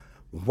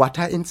What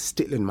I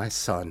instill in my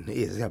son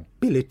is the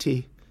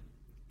ability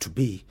to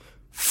be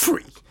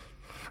free.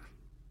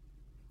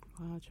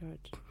 Wow,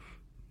 George.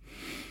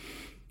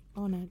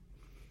 Own it.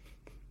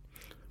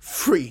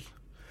 Free.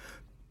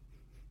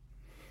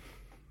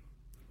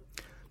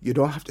 You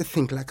don't have to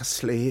think like a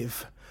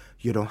slave.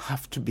 You don't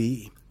have to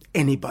be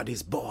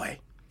anybody's boy.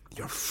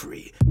 You're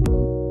free.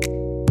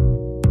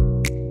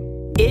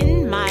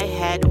 In My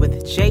Head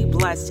with Jay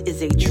Blessed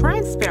is a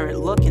transparent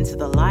look into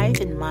the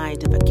life and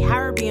mind of a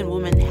Caribbean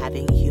woman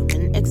having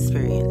human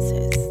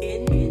experiences.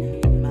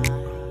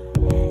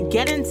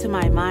 Get into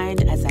my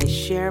mind as I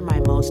share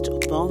my most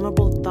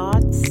vulnerable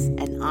thoughts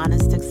and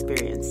honest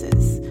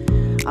experiences.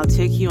 I'll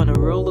take you on a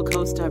roller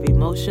coaster of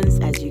emotions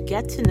as you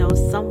get to know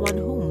someone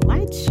who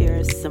might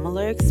share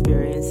similar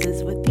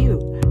experiences with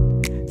you.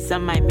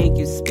 Some might make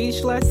you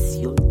speechless,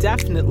 you'll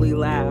definitely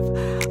laugh.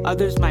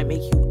 Others might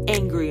make you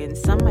angry, and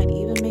some might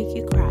even make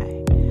you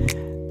cry.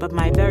 But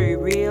my very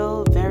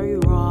real, very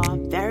raw,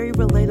 very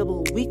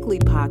relatable weekly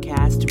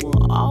podcast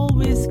will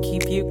always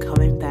keep you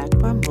coming back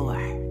for more.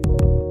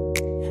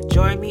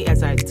 Join me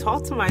as I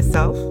talk to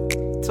myself,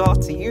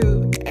 talk to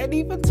you, and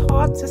even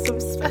talk to some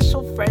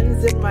special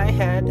friends in my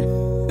head.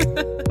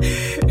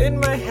 In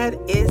My Head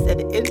is an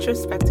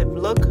introspective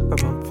look from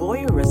a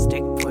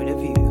voyeuristic point of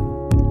view.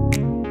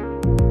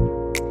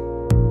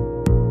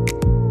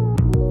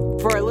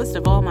 For a list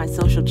of all my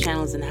social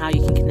channels and how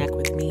you can connect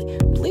with me,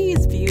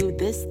 please view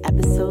this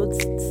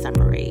episode's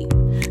summary.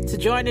 To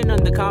join in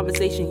on the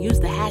conversation, use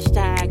the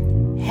hashtag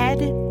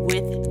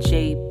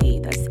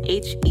HeadWithJB. That's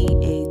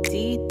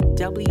HeadWithJB.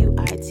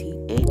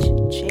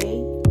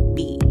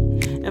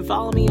 And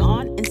follow me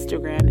on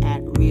Instagram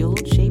at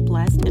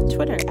RealJBlessed and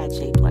Twitter at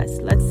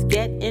JBlessed. Let's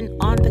get in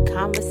on the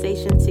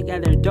conversation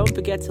together. Don't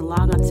forget to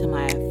log on to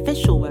my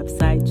official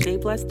website,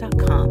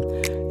 jblessed.com.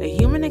 A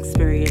human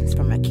experience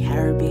from a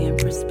Caribbean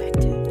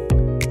perspective.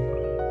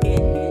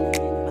 In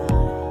My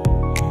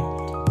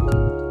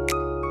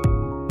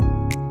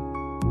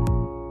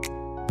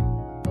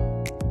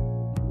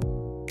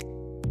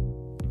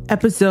Head.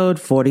 Episode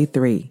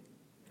 43.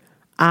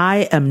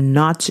 I Am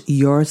Not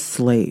Your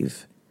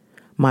Slave.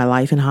 My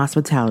Life in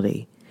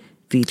Hospitality,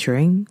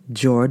 featuring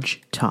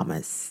George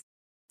Thomas.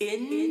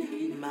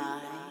 In My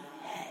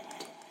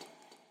Head.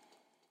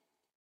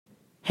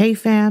 Hey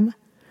fam.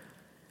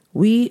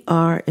 We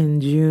are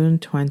in June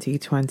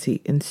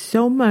 2020, and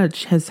so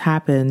much has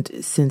happened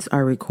since I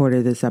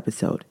recorded this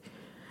episode.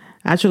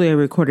 Actually, I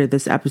recorded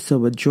this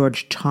episode with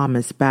George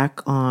Thomas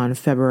back on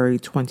February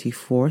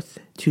 24th,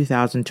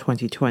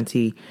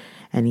 2020.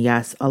 And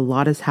yes, a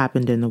lot has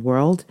happened in the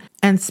world,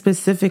 and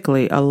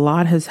specifically, a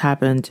lot has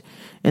happened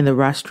in the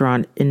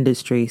restaurant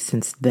industry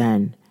since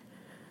then.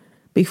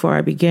 Before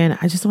I begin,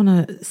 I just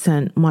want to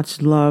send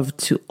much love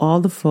to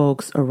all the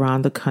folks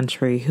around the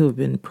country who have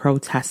been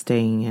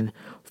protesting and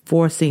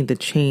forcing the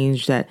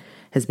change that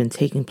has been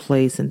taking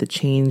place and the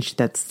change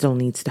that still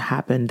needs to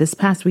happen. This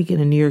past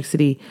weekend in New York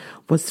City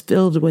was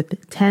filled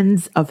with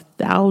tens of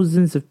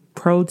thousands of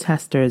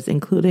protesters,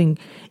 including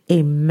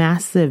a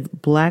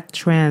massive Black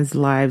Trans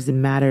Lives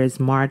Matters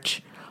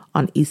march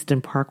on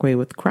Eastern Parkway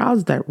with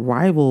crowds that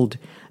rivaled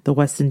the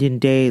West Indian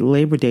Day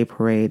Labor Day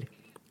parade.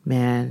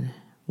 Man,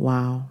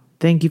 wow.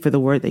 Thank you for the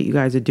work that you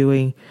guys are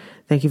doing.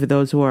 Thank you for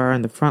those who are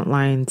on the front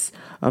lines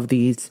of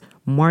these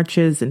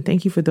marches, and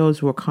thank you for those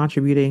who are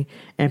contributing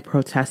and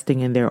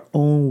protesting in their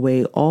own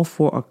way, all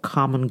for a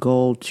common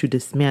goal to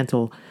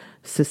dismantle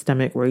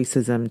systemic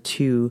racism,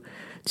 to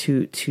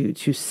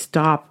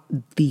stop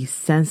the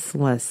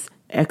senseless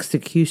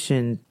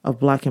execution of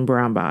Black and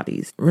brown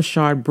bodies.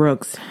 Rayshard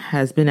Brooks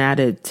has been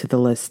added to the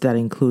list that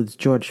includes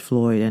George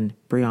Floyd and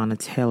Breonna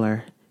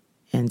Taylor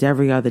and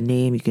every other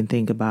name you can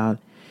think about.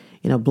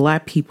 You know,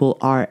 Black people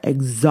are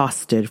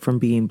exhausted from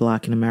being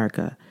Black in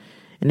America.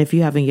 And if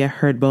you haven't yet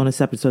heard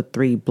bonus episode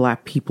 3,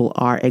 Black People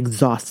Are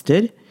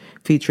Exhausted,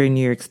 featuring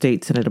New York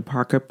State Senator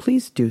Parker,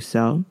 please do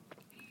so.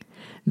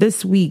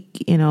 This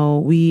week,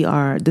 we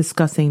are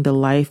discussing the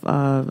life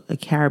of a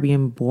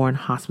Caribbean-born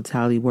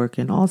hospitality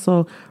worker and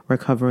also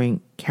recovering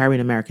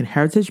Caribbean American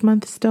Heritage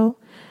Month still,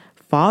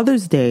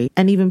 Father's Day,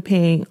 and even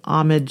paying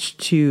homage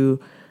to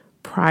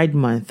Pride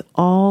Month,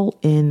 all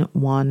in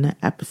one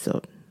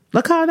episode.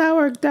 Look how that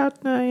worked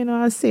out.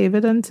 I save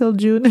it until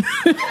June.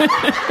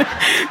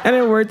 And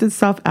it worked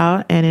itself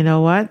out. And you know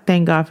what?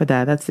 Thank God for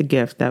that. That's a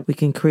gift that we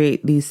can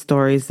create these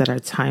stories that are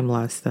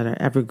timeless, that are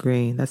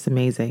evergreen. That's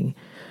amazing.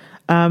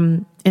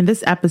 In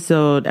this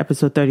episode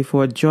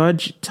 34,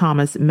 George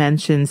Thomas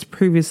mentions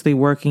previously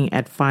working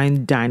at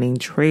fine dining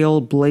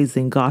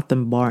Trailblazing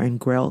Gotham Bar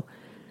and Grill.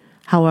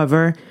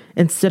 However,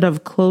 instead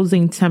of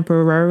closing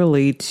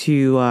temporarily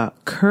to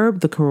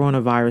curb the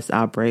coronavirus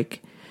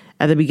outbreak,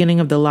 at the beginning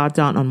of the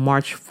lockdown on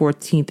March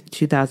 14th,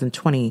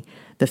 2020,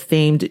 the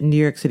famed New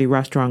York City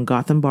restaurant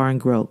Gotham Bar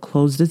and Grill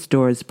closed its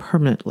doors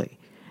permanently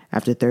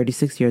after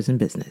 36 years in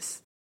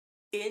business.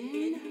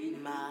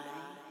 In My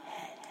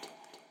Head.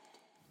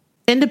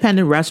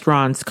 Independent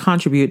restaurants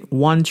contribute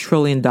 $1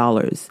 trillion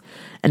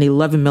and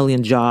 11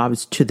 million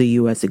jobs to the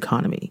U.S.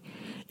 economy.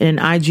 In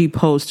an IG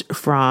post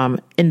from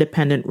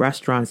independent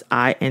restaurants,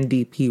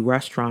 INDP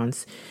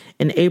Restaurants,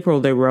 in April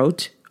they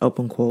wrote,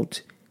 open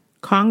quote,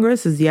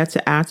 Congress is yet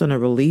to act on a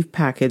relief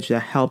package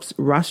that helps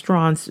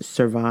restaurants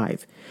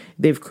survive.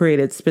 They've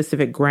created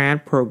specific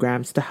grant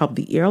programs to help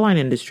the airline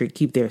industry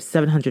keep their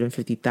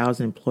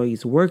 750,000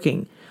 employees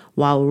working,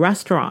 while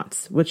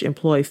restaurants, which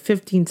employ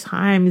 15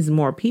 times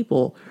more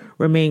people,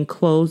 remain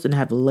closed and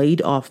have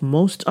laid off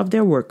most of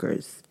their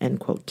workers,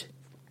 end quote.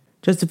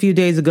 Just a few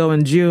days ago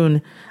in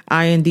June,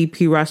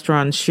 INDP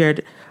Restaurants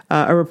shared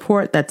a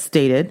report that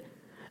stated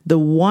the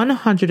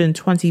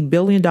 $120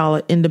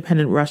 billion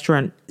Independent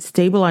Restaurant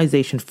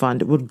Stabilization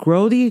Fund would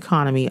grow the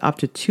economy up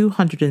to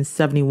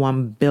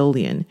 $271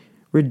 billion,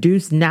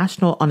 reduce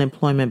national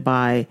unemployment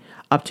by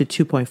up to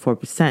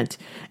 2.4%,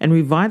 and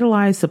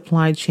revitalize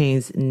supply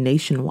chains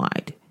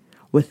nationwide.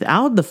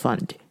 Without the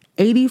fund,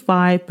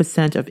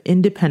 85% of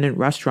independent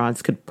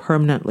restaurants could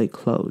permanently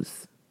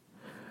close.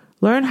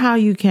 Learn how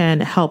you can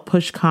help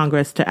push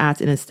Congress to act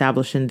in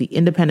establishing the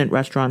Independent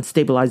Restaurant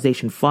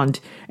Stabilization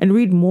Fund and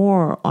read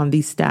more on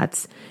these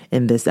stats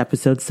in this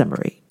episode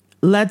summary.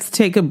 Let's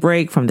take a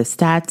break from the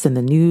stats and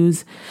the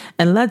news,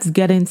 and let's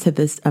get into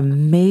this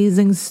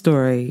amazing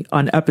story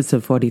on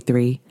episode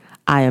 43,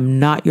 I Am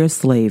Not Your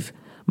Slave,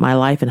 My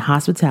Life in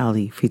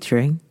Hospitality,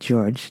 featuring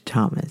George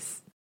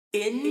Thomas.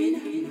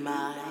 In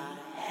my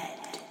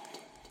head.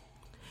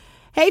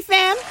 Hey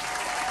fam,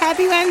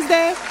 happy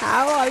Wednesday.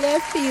 How are you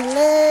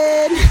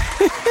feeling?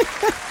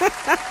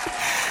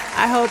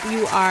 I hope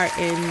you are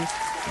in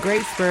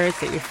great spirits,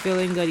 that you're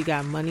feeling good. You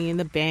got money in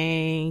the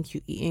bank,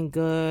 you eating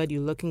good,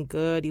 you looking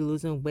good, you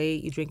losing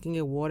weight, you drinking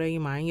your water, you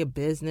minding your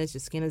business,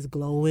 your skin is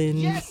glowing.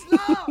 Yes,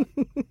 Lord.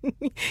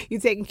 You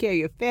taking care of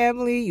your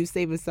family, you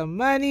saving some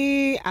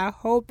money. I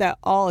hope that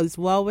all is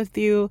well with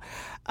you.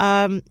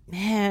 Man,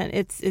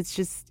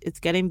 it's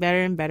getting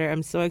better and better.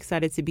 I'm so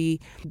excited to be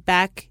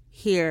back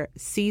here,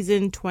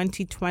 season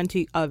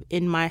 2020 of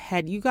In My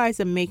Head. You guys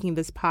are making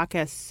this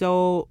podcast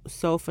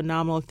so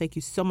phenomenal. Thank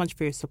you so much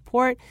for your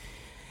support.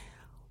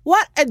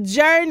 What a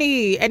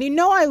journey. And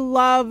I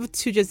love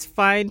to just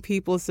find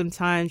people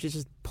sometimes,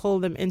 just pull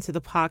them into the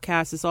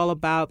podcast. It's all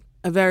about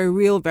a very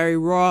real, very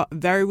raw,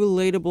 very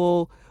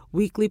relatable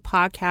weekly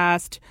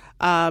podcast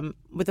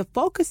with a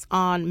focus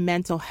on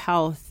mental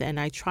health.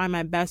 And I try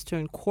my best to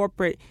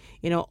incorporate,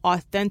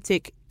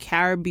 authentic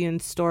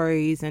Caribbean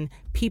stories and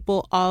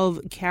people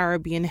of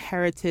Caribbean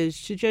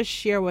heritage to just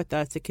share with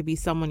us. It could be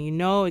someone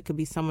it could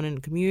be someone in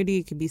the community,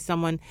 it could be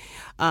someone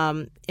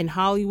in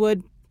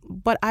Hollywood.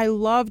 But I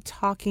love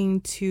talking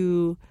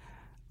to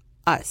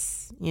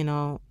us,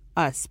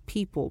 us,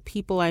 people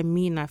I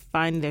meet, and I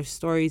find their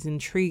stories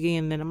intriguing.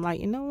 And then I'm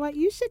like, you know what?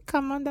 You should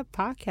come on the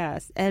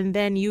podcast. And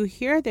then you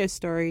hear their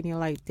story and you're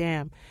like,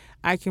 damn,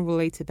 I can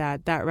relate to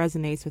that. That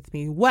resonates with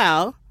me.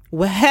 Well,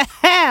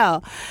 I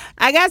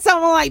got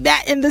someone like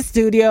that in the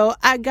studio.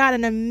 I got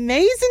an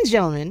amazing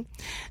gentleman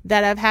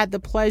that I've had the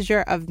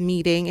pleasure of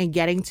meeting and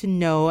getting to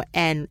know.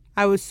 And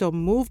I was so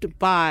moved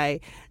by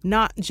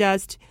not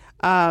just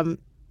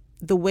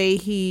the way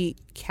he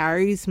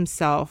carries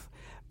himself,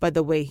 but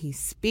the way he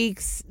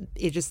speaks.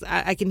 It just,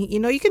 I can,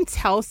 you can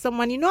tell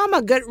someone, I'm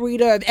a good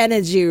reader of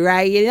energy,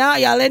 right?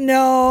 Y'all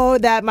know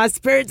that my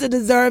spirits of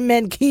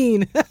discernment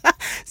keen.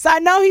 So I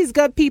know he's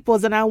good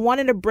people's, and I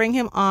wanted to bring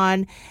him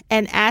on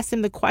and ask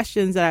him the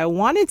questions that I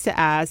wanted to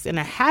ask, and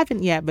I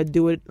haven't yet, but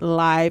do it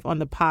live on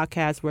the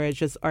podcast where it's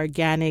just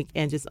organic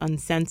and just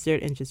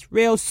uncensored and just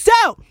real. So,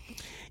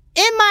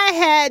 in my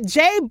head,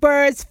 Jay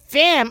Bird's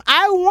fam,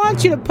 I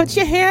want you to put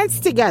your hands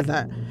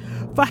together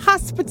for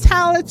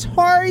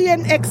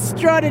hospitalitarian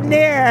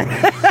extraordinaire.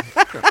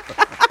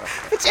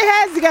 Put your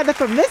hands together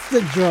for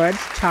Mr. George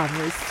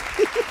Thomas.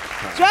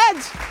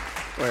 George!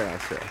 Well,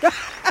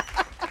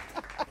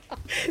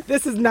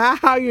 This is not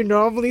how you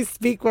normally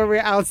speak when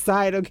we're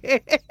outside,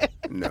 okay?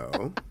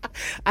 No.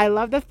 I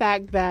love the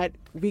fact that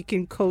we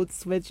can code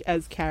switch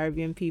as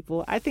Caribbean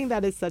people. I think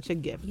that is such a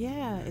gift.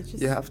 Yeah, it's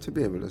just... You have to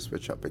be able to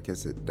switch up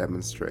because it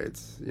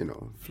demonstrates,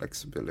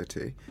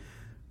 flexibility.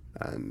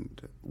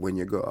 And when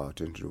you go out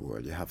into the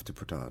world, you have to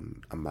put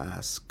on a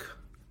mask.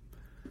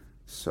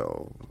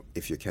 So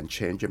if you can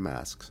change your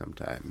mask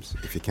sometimes,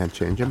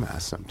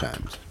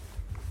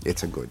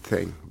 it's a good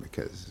thing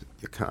because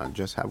you can't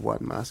just have one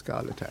mask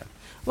all the time.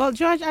 Well,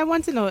 George, I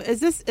want to know, is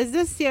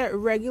this your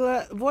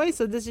regular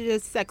voice or this is your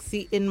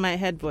sexy in my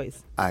head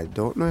voice? I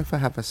don't know if I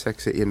have a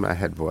sexy in my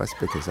head voice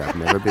because I've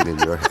never been in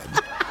your head.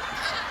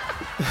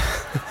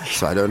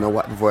 So I don't know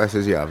what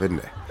voices you have in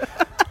there.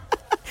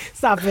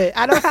 Stop it.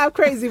 I don't have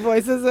crazy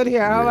voices in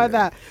here. How about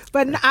that?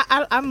 But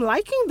I'm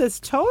liking this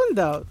tone,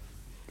 though.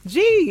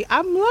 Gee,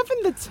 I'm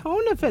loving the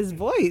tone of his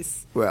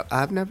voice. Well,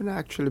 I've never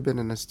actually been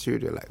in a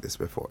studio like this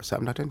before, so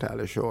I'm not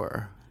entirely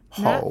sure.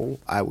 how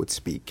I would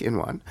speak in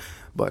one,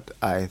 but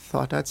I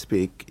thought I'd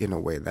speak in a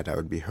way that I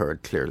would be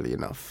heard clearly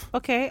enough.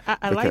 Okay,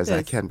 I like Because this.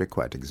 I can be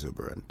quite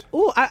exuberant.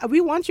 Oh,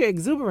 we want your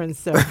exuberance,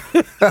 sir.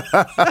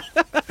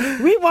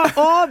 We want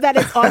all that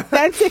is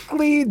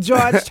authentically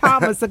George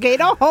Thomas, okay?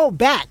 Don't hold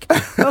back,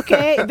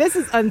 okay? This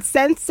is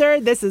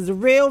uncensored. This is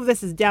real.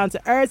 This is down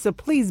to earth. So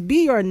please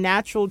be your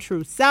natural,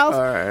 true self.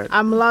 All right.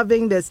 I'm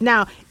loving this.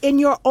 Now, in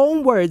your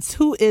own words,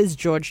 who is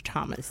George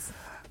Thomas?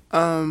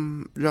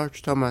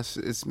 George Thomas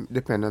is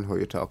depending on who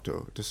you talk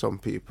to. To some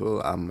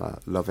people, I'm a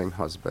loving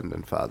husband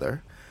and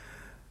father.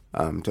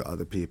 To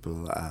other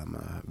people, I'm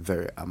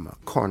a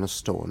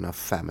cornerstone of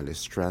family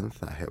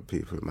strength. I help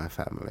people in my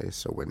family,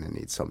 so when they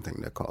need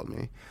something, they call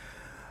me.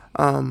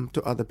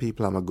 To other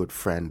people, I'm a good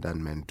friend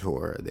and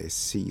mentor. They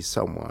see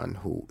someone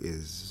who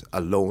is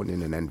alone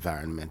in an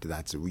environment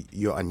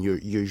you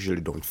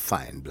usually don't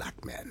find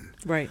black men.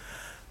 Right.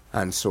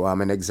 And so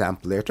I'm an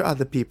example there. To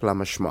other people, I'm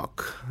a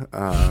schmuck.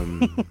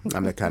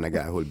 I'm the kind of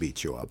guy who'll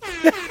beat you up.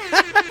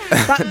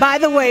 By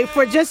the way,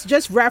 for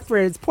just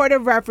reference, point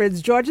of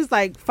reference, George is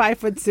like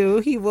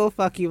 5'2". He will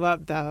fuck you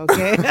up, though.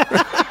 Okay.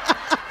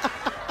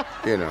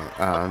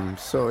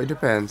 So it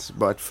depends.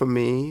 But for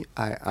me,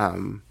 I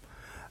am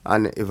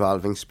an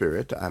evolving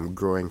spirit. I'm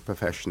growing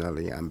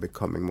professionally. I'm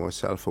becoming more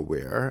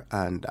self-aware,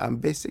 and I'm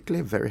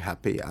basically very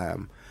happy. I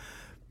am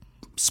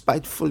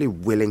spitefully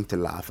willing to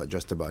laugh at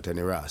just about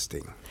any rash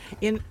thing.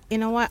 You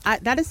know what?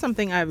 That is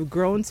something I've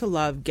grown to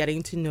love,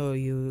 getting to know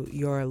you,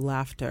 your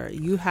laughter.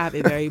 You have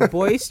a very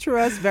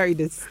boisterous, very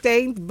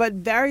distinct, but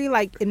very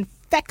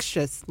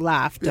infectious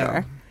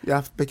laughter.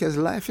 Yeah, because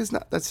life is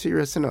not that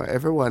serious.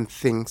 Everyone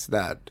thinks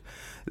that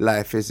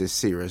life is a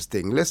serious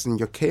thing. Listen,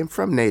 you came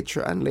from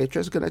nature, and nature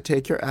is going to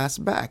take your ass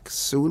back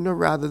sooner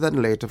rather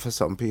than later for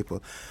some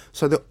people.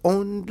 So the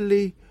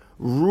only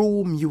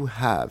room you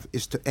have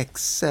is to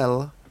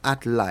excel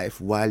at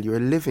life while you're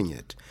living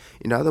it.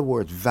 In other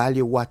words,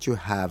 value what you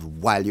have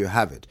while you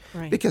have it.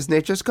 Right. Because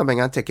nature's coming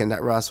and taking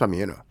that Ross from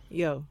you,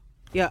 Yo.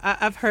 Yeah,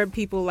 I've heard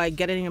people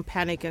getting in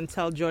panic and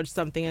tell George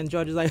something, and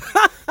George is like,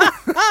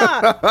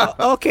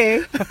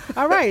 okay,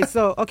 all right,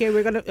 so all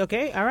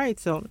right,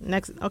 so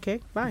next, okay,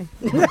 bye.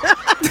 And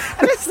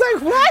it's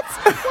like, what?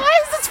 Why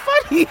is this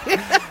funny?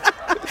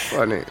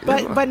 Funny.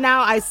 But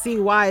now I see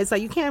why. It's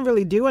like you can't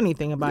really do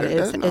anything about it.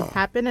 It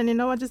happened,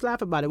 and just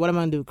laugh about it. What am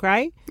I gonna do?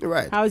 Cry?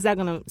 Right. How is that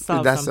gonna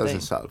solve that something? That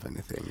doesn't solve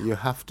anything. You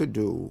have to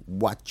do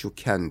what you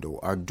can do,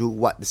 or do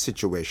what the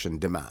situation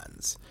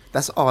demands.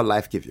 That's all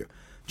life gives you.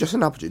 Just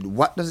an opportunity.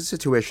 What does the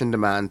situation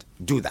demand?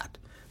 Do that.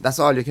 That's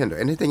all you can do.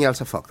 Anything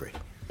else, a fuckery.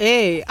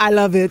 Hey, I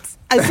love it.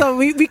 And so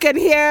we can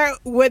hear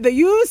with the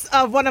use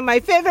of one of my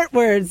favorite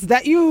words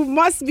that you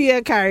must be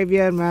a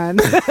Caribbean man.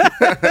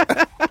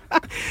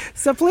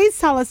 So please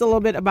tell us a little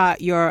bit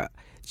about your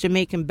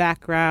Jamaican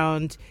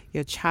background,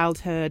 your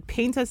childhood.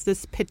 Paint us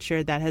this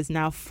picture that has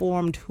now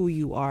formed who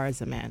you are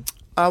as a man.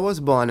 I was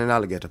born in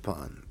Alligator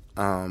Pond.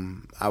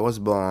 I was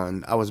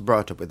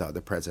brought up without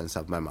the presence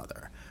of my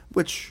mother,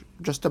 which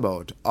just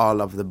about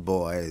all of the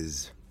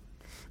boys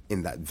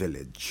in that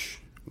village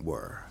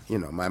were.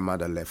 My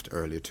mother left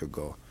early to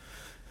go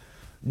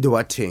do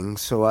a thing,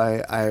 so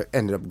I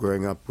ended up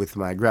growing up with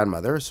my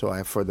grandmother.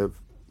 So for the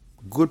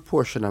good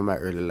portion of my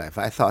early life,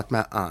 I thought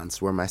my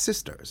aunts were my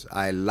sisters.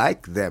 I,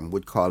 like them,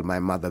 would call my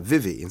mother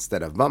Vivi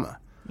instead of Mama.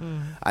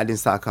 I didn't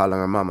start calling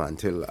her Mama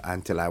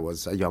until I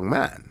was a young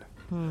man.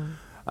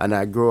 And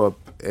I grew up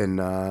in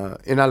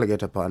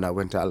Alligator Pond. I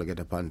went to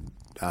Alligator Pond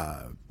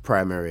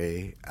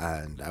Primary,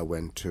 and I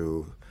went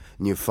to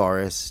New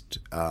Forest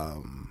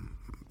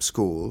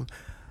School,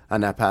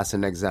 and I passed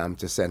an exam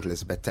to St.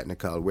 Elizabeth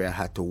Technical, where I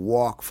had to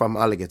walk from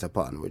Alligator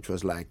Pond, which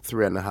was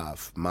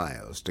 3.5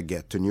 miles, to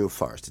get to New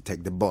Forest, to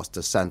take the bus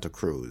to Santa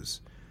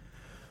Cruz,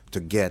 to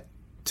get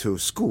to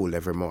school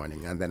every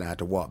morning, and then I had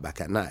to walk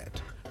back at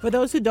night. For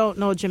those who don't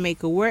know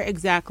Jamaica, where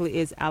exactly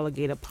is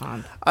Alligator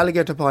Pond?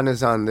 Alligator Pond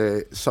is on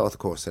the south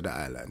coast of the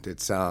island.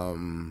 It's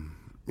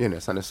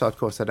it's on the south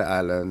coast of the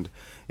island.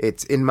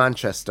 It's in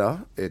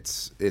Manchester.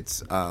 It's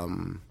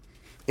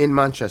in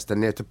Manchester,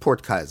 near to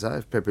Port Kaiser,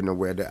 if people know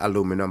where the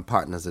aluminum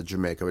partners of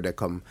Jamaica, where they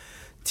come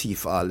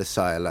thief all the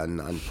soil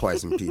and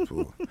poison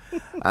people.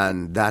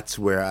 And that's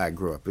where I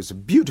grew up. It's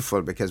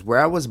beautiful because where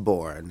I was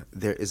born,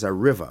 there is a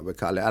river. We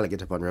call it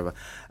Alligator Pond River.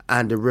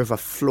 And the river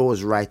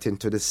flows right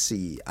into the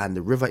sea. And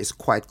the river is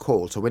quite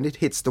cold. So when it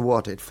hits the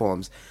water, it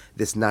forms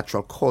this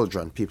natural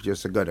cauldron. People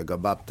used to go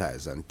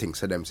baptize and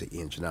things of them say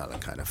angel and all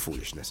that kind of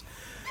foolishness.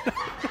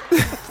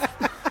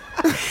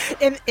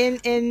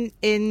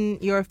 In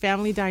your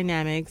family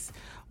dynamics,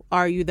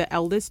 are you the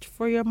eldest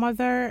for your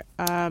mother?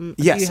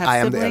 Yes, I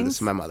am the eldest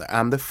for my mother.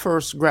 I'm the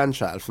first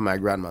grandchild for my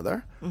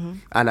grandmother,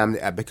 and I'm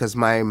because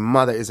my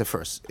mother is the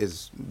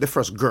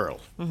first girl.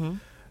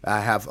 I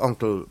have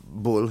Uncle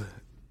Bull.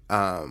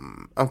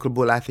 Uncle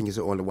Bull, I think, is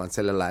the only one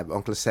still alive.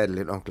 Uncle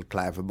Sedley and Uncle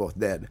Clive are both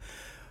dead.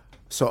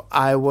 So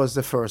I was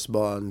the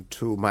firstborn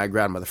to my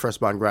grandmother,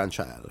 firstborn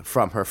grandchild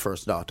from her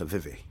first daughter,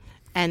 Vivi.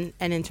 And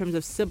in terms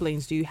of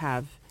siblings, do you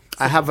have?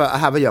 I have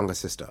a younger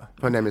sister.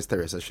 Her name is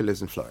Teresa. She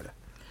lives in Florida.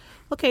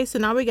 Okay, so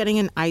now we're getting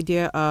an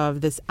idea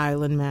of this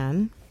island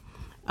man.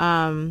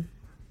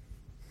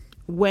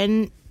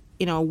 When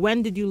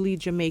did you leave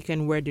Jamaica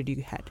and where did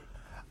you head?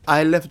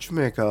 I left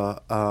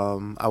Jamaica.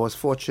 I was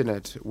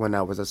fortunate when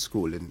I was at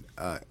school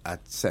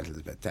at St.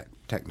 Elizabeth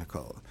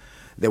Technical.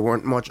 There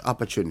weren't much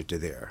opportunity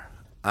there.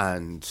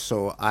 And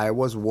so I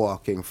was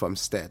walking from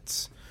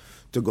Stets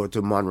to go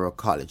to Monroe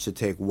College to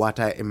take what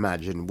I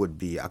imagined would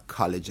be a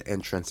college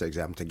entrance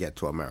exam to get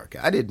to America.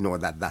 I didn't know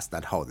that that's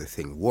not how the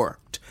thing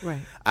worked.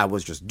 Right. I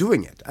was just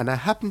doing it. And I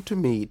happened to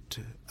meet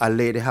a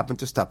lady, happened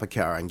to stop a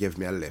car and give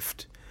me a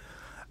lift.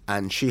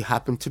 And she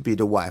happened to be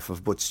the wife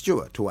of Butch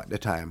Stewart, who at the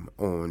time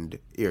owned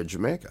Air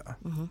Jamaica.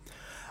 Mm-hmm.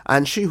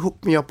 And she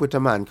hooked me up with a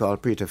man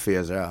called Peter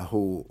Fazer,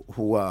 who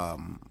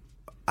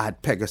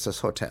had Pegasus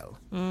Hotel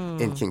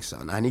in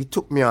Kingston. And he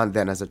took me on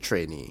then as a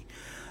trainee.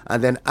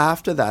 And then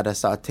after that, I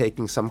started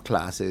taking some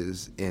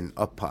classes in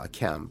Upper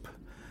Camp.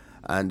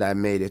 And I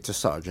made it to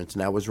sergeant.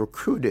 And I was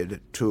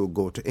recruited to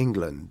go to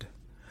England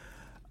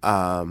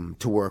to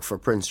work for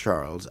Prince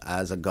Charles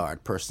as a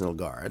guard, personal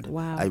guard.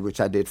 Wow. Which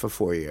I did for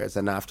 4 years.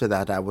 And after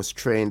that, I was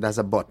trained as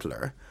a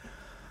butler.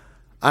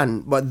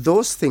 But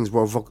those things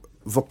were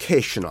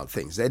vocational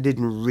things.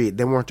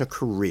 They weren't a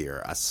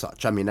career as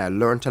such. I mean, I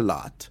learned a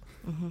lot.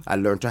 Mm-hmm. I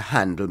learned to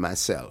handle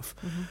myself.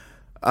 Mm-hmm.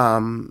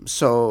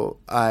 So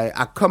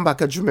I come back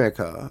to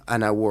Jamaica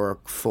and I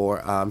work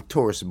for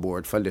Tourist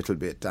Board for a little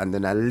bit. And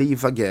then I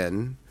leave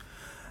again.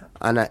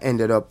 And I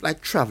ended up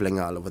like traveling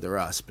all over the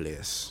Ross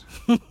place.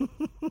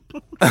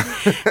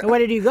 Where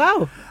did you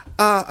go?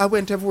 I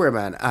went everywhere,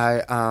 man.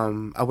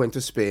 I went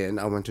to Spain.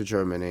 I went to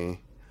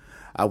Germany.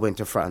 I went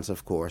to France,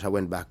 of course. I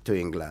went back to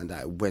England.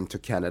 I went to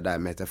Canada. I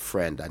met a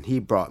friend, and he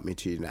brought me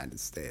to the United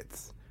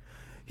States.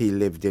 He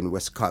lived in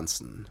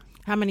Wisconsin.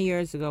 How many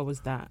years ago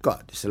was that?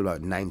 God, it's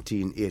about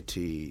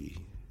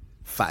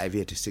 1985,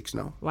 86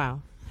 now.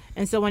 Wow.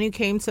 And so when you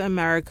came to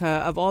America,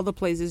 of all the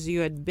places you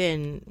had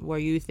been, were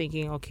you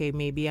thinking, okay,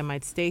 maybe I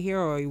might stay here,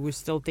 or you were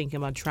still thinking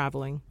about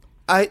traveling?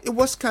 It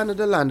was kind of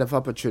the land of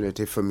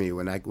opportunity for me.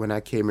 When I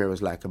came here, it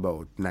was like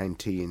about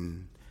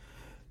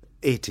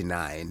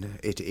 1989,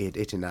 88,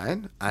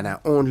 89. And I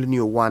only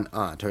knew one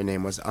aunt. Her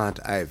name was Aunt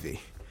Ivy.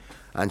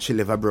 And she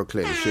lived at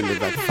Brooklyn. She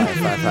lived at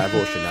 555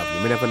 Ocean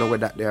Avenue. We never know where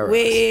that they are.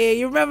 Wait,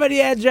 you remember the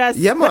address?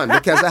 Yeah, man,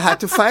 because I had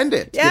to find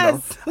it.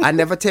 Yes. You know? I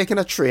never taken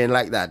a train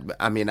like that.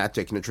 I mean, I'd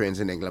taken the trains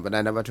in England, but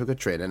I never took a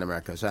train in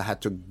America. So I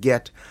had to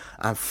get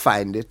and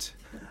find it.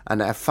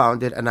 And I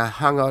found it, and I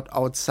hung out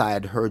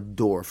outside her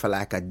door for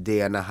like a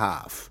day and a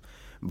half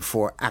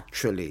before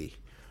actually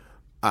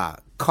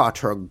caught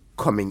her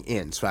coming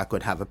in so I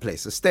could have a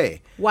place to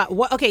stay. What?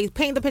 Okay,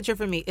 paint the picture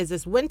for me. Is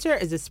this winter?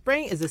 Is this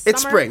spring? Is this summer?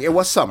 It's spring. It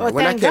was summer. Oh,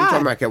 when I came God. to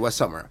America, it was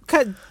summer.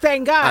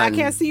 Thank God. And I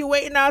can't see you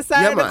waiting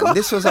outside. Yeah, man.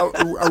 This was a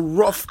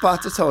rough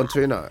part of town,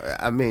 too, you know.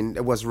 I mean,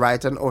 it was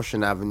right on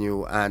Ocean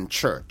Avenue and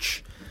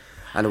Church.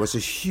 And it was a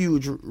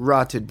huge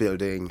rotted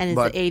building. And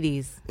it's the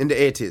 80s. In the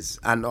 80s.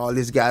 And all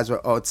these guys were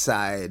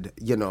outside,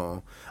 you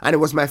know. And it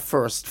was my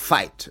first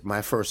fight,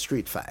 my first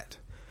street fight,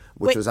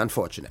 which was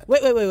unfortunate.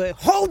 Wait.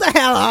 Hold the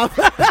hell up.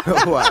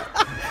 What?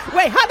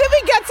 Wait, how did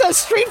we get to a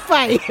street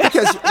fight?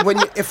 Because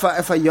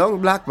if a young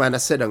black man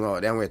is sitting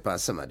out there and wait for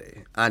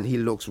somebody, and he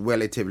looks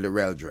relatively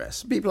well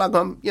dressed, people are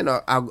going,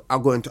 are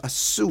going to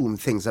assume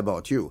things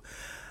about you.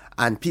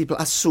 And people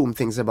assume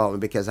things about me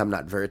because I'm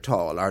not very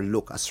tall or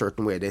look a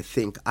certain way. They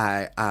think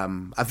I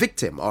am a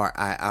victim or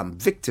I am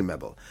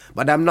victimable.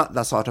 But I'm not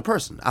that sort of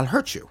person. I'll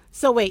hurt you.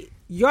 So wait,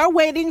 you're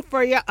waiting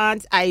for your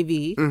Aunt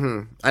Ivy.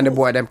 Mm-hmm. And the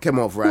boy them came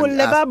over who and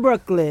live asked, in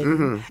Brooklyn.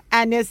 Mm-hmm.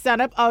 And you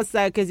stand up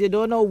outside because you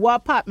don't know what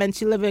apartment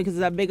she live in because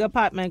it's a big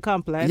apartment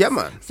complex. Yeah,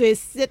 man. So you're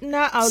sitting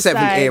there outside.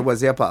 7A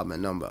was the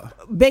apartment number.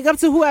 Big up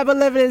to whoever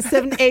living in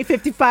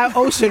 7A55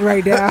 Ocean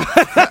right now.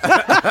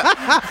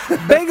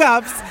 Big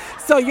ups.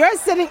 So you're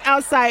sitting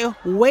outside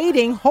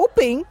waiting,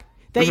 hoping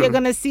that you're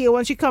going to see her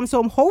when she comes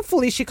home.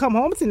 Hopefully she come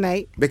home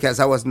tonight. Because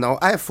I was no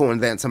iPhone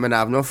then, so I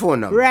have no phone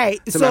number. Right.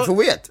 So I have to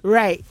wait.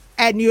 Right.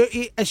 And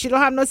she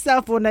don't have no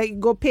cell phone that you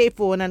go pay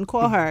phone and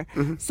call her.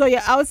 Mm-hmm. So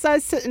you're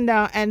outside sitting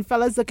down and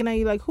fellas looking at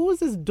you like, who is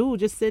this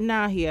dude just sitting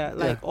out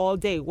here all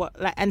day? What?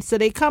 And so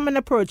they come and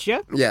approach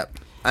you. Yeah.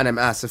 And I'm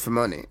asking for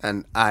money.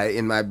 And I,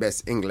 in my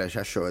best English,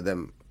 assure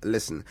them,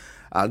 listen,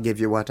 I'll give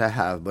you what I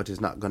have, but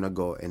it's not going to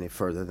go any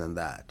further than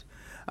that.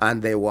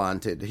 And he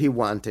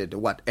wanted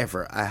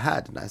whatever I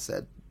had. And I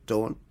said,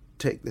 don't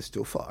take this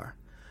too far.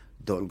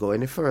 Don't go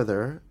any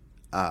further.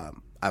 I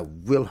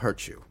will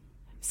hurt you.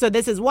 So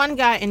this is one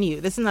guy and you.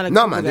 This is not a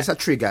No, man. This are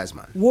three guys,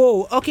 man.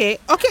 Whoa. Okay.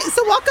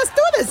 So walk us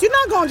through this. You're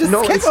not going to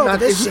just skip over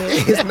this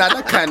shit. It's not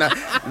a kind of...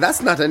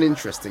 That's not an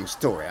interesting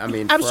story. I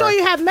mean... I'm sure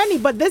you have many,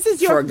 but this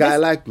is your... For a guy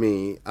like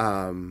me,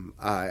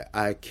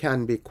 I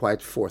can be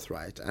quite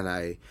forthright, and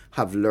I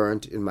have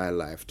learned in my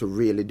life to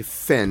really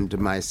defend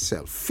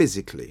myself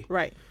physically.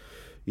 Right.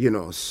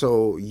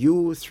 So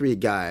you three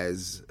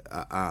guys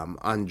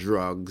on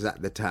drugs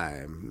at the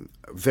time,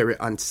 very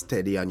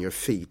unsteady on your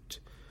feet,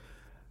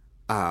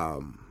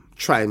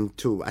 trying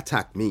to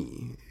attack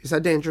me. It's a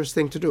dangerous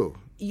thing to do.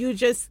 You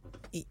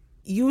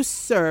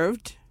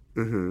served.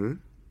 Mm-hmm.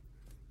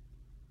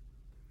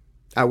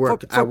 I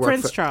work for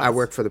Prince Charles. I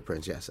work for the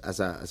Prince, yes, as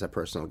a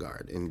personal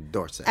guard in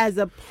Dorset. As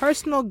a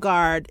personal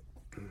guard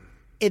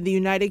in the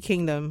United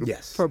Kingdom,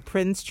 Yes. for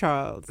Prince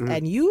Charles,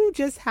 and you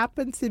just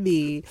happen to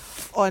be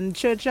on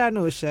Church and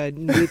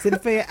Ocean waiting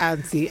for your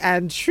auntie,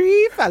 and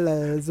three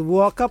fellas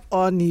walk up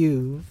on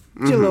you,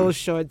 your little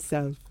short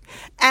self,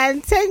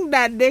 and think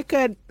that they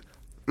could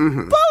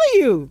bully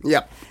you.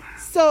 Yep.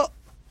 So,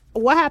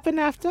 what happened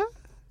after?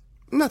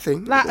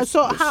 Nothing. Like,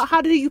 so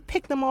how did you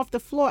pick them off the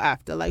floor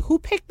after? Like, who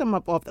picked them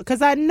up off?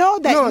 Because I know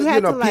that you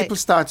had to like. People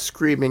start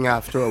screaming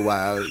after a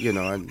while,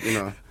 and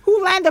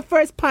Who landed the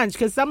first punch?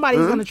 Because somebody's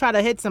going to try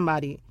to hit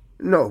somebody.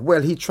 No,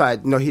 well, he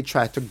tried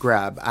to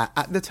grab.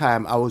 At the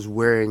time, I was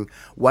wearing,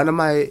 one of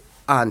my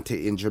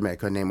auntie in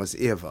Jamaica, her name was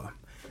Eva.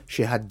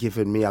 She had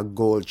given me a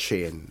gold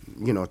chain,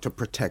 to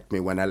protect me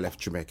when I left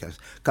Jamaica.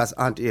 Because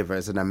Aunt Eva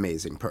is an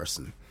amazing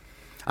person.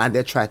 And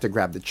they tried to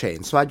grab the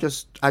chain. So I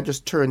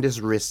just turned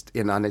his wrist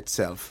in on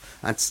itself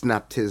and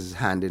snapped his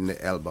hand in the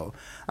elbow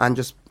and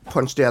just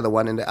punched the other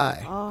one in the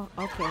eye. Oh,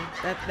 okay.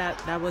 That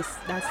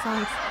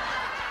sounds.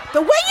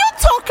 The way you're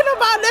talking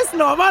about this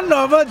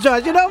normal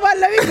George, you know what?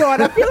 Let me go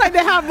on. I feel like they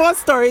have more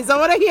stories. I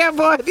want to hear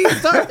more of these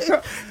stories.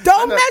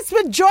 Don't mess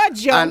with George,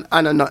 yo. And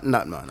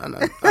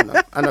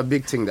a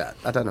big thing that.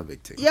 I done a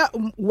big thing. Yeah,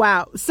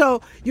 wow.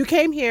 So you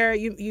came here.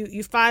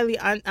 You finally,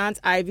 Aunt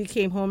Ivy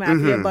came home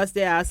after you bust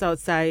their ass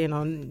outside.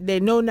 They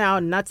know now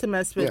not to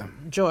mess with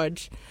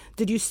George.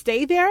 Did you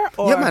stay there?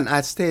 Or? Yeah, man.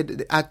 I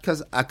stayed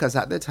because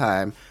at the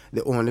time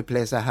the only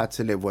place I had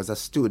to live was a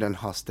student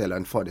hostel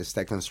on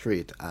 42nd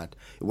Street. It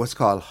was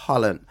called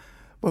Holland.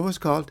 What was it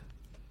called?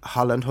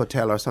 Holland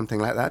Hotel or something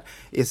like that.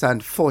 It's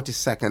on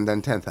 42nd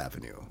and 10th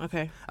Avenue.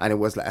 Okay. And it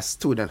was like a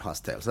student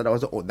hostel. So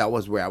that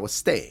was where I was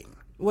staying.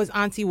 Was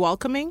Auntie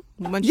welcoming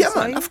when she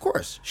saw you? Of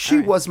course.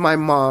 She was my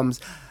mom's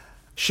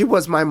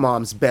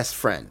best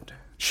friend.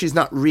 She's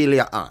not really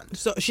an aunt.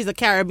 So she's a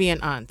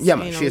Caribbean aunt. Yeah,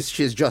 man.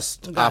 She's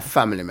just a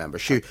family member.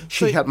 She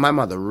helped my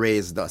mother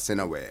raise us in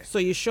a way. So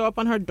you show up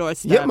on her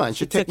doorstep. Yeah, man.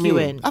 She took you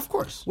in. Of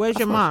course. Where's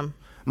your mom?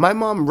 My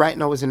mom right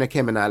now is in the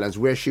Cayman Islands,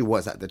 where she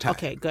was at the time.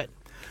 Okay, good.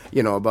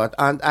 But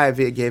Aunt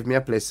Ivy gave me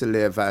a place to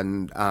live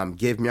and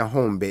gave me a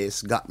home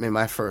base, got me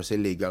my first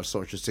illegal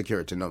social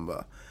security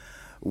number,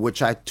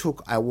 which I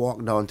took. I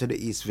walked down to the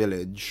East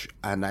Village,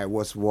 and I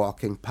was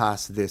walking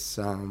past this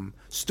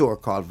store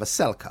called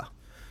Veselka.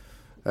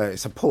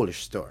 It's a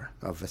Polish store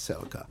of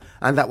Veselka,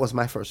 and that was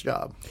my first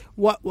job.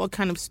 What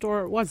kind of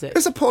store was it?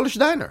 It's a Polish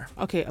diner.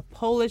 Okay, a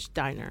Polish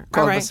diner.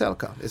 Called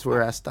Veselka. Is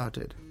where I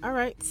started. All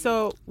right,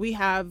 so we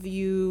have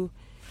you,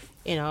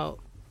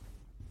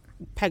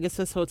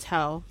 Pegasus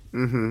Hotel,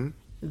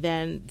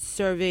 then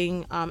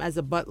serving as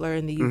a butler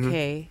in the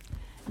UK.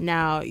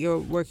 Now you're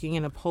working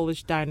in a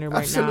Polish diner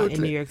right now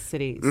in New York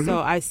City. So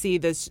I see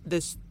this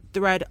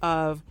thread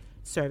of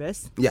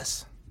service.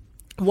 Yes.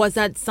 Was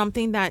that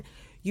something that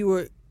you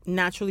were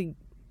naturally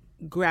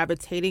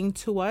gravitating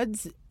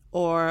towards,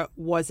 or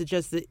was it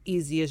just the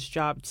easiest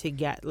job to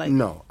get?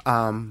 No,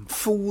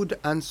 food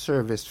and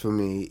service for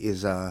me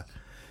is a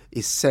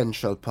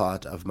essential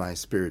part of my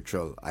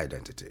spiritual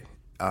identity.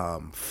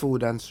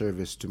 Food and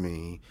service to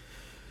me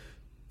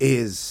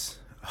is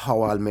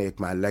how I'll make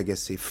my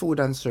legacy. Food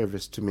and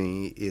service to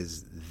me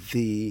is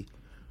the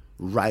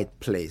right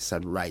place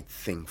and right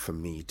thing for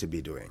me to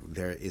be doing.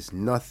 There is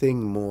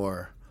nothing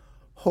more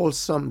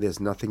wholesome, there's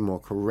nothing more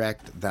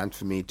correct than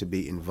for me to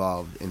be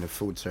involved in the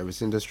food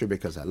service industry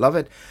because I love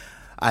it.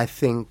 I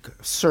think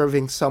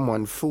serving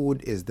someone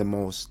food is the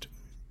most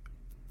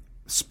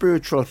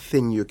spiritual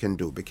thing you can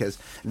do because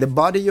the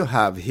body you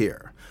have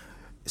here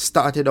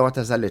started out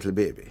as a little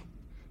baby.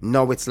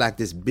 Now it's like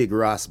this big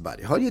Ross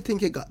body. How do you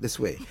think it got this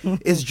way?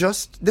 It's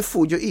just the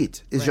food you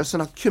eat. It's just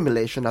an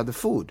accumulation of the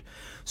food.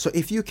 So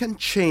if you can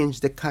change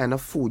the kind of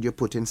food you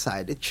put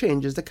inside, it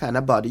changes the kind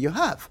of body you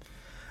have.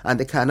 And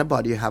the kind of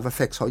body you have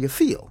affects how you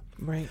feel.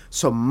 Right.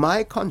 So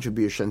my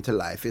contribution to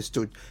life is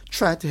to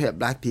try to help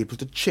Black people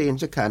to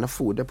change the kind of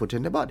food they put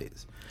in their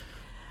bodies.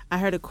 I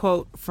heard a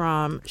quote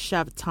from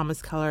Chef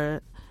Thomas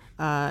Keller,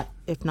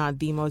 if not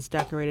the most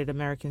decorated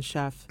American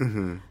chef.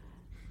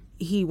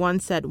 He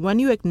once said, "When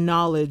you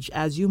acknowledge,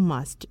 as you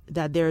must,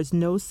 that there is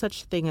no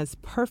such thing as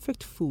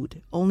perfect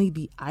food, only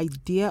the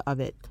idea of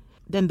it,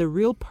 then the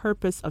real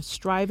purpose of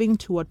striving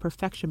toward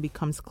perfection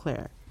becomes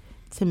clear,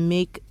 to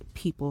make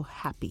people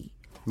happy."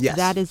 Yes.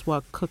 That is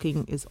what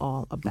cooking is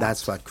all about.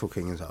 That's what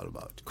cooking is all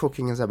about.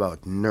 Cooking is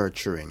about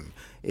nurturing.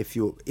 If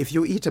you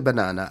eat a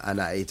banana and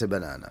I eat a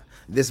banana,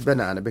 this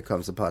banana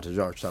becomes a part of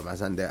George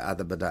Thomas and the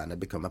other banana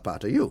become a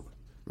part of you,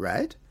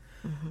 right?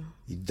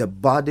 The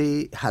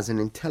body has an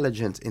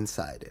intelligence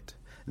inside it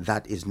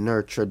that is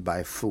nurtured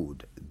by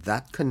food.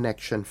 That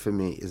connection for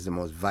me is the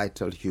most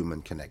vital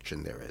human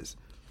connection there is.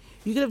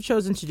 You could have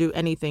chosen to do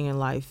anything in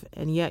life,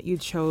 and yet you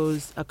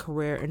chose a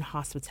career in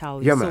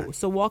hospitality. Yeah, man.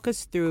 So walk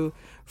us through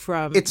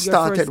from It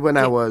started when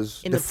I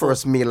was in the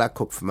first meal I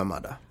cooked for my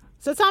mother.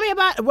 So tell me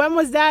about when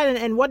was that,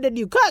 and what did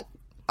you cook?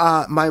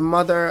 My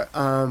mother,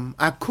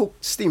 I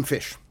cooked steamed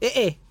fish.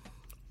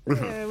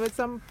 With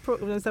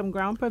some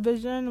ground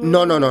provision?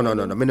 No. Me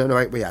no know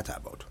what you talk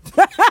about.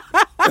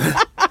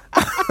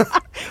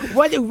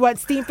 What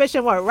steamed fish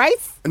and what,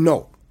 rice?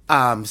 No.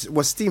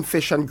 Was steamed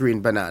fish and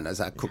green bananas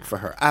I cooked for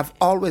her. I've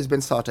always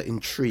been sort of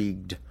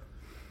intrigued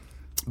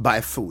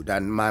by food,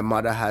 and my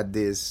mother had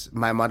this.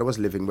 My mother was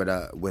living with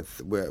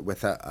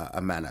a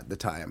man at the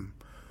time,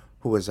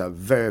 who was a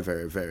very,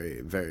 very,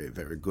 very, very,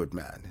 very good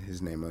man.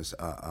 His name was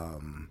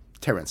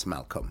Terence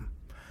Malcolm,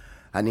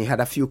 and he had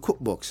a few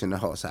cookbooks in the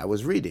house I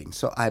was reading.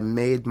 So I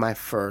made my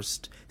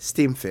first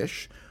steamed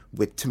fish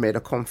with tomato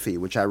confit,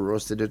 which I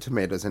roasted the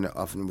tomatoes in the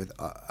oven with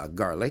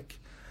garlic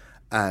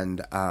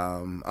and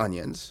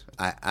onions.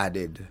 I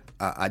added,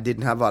 I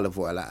didn't have olive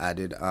oil, I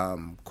added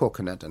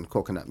coconut and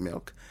coconut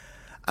milk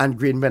and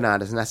green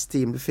bananas, and I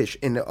steamed the fish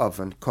in the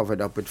oven,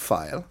 covered up with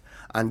foil,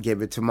 and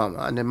gave it to Mama.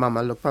 And then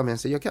Mama looked at me and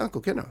said, "You can't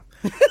cook, you know."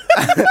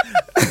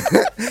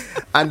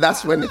 And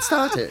that's when it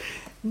started.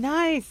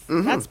 Nice.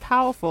 That's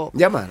powerful.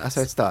 Yeah, man, that's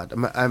how it started.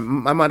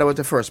 My mother was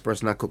the first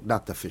person I cooked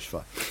Dr. Fish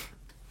for.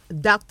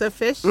 Dr.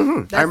 Fish?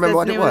 I remember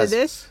what it was.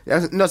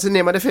 Yeah, that's the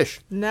name of the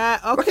fish. Nah,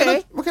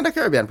 okay. What kind of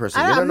Caribbean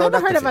person? I've never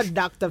heard of Fish? a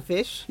Dr.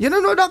 Fish. You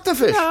don't know Dr.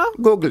 Fish? No.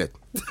 Google it.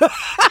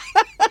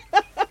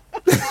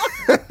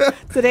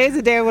 Today's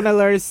the day I want to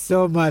learn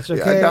so much,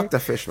 okay? Yeah, Dr.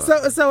 Fish,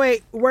 man. So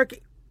wait,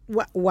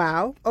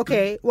 wow.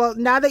 Okay. Well,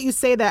 now that you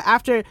say that,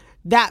 after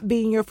that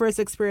being your first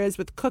experience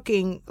with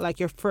cooking, like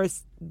your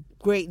first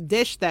great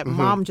dish that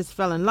Mom just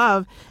fell in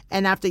love,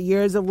 and after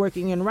years of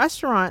working in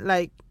restaurant,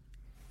 like,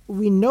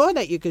 we know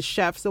that you could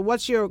chef. So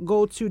what's your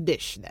go-to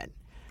dish then?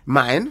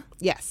 Mine?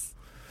 Yes.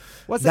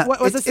 What's a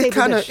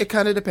staple dish? It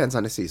kind of depends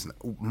on the season.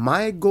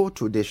 My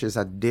go-to dish is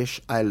a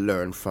dish I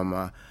learned from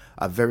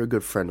a very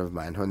good friend of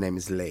mine. Her name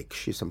is Lake.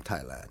 She's from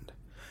Thailand.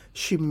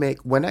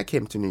 When I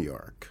came to New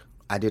York,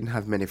 I didn't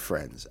have many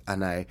friends,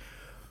 and I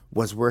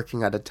was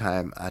working at the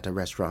time at a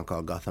restaurant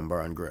called Gotham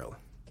Bar and Grill,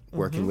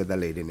 working with a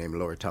lady named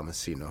Lori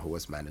Tomasino, who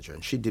was manager,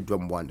 and she did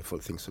some wonderful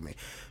things for me.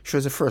 She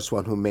was the first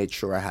one who made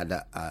sure I had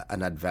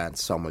an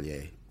advanced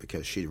sommelier,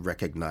 because she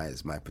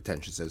recognized my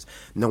potential. Says,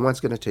 no one's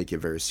going to take you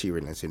very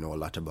seriously unless you know a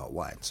lot about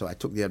wine. So I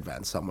took the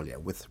advanced sommelier.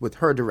 With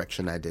her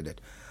direction, I did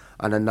it.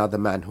 And another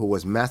man who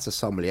was master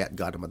sommelier at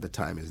Gotham at the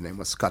time, his name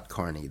was Scott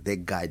Carney. They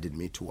guided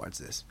me towards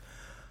this.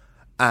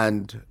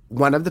 And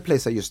one of the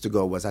places I used to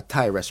go was a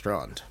Thai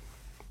restaurant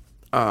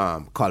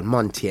called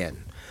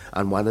Montien.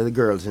 And one of the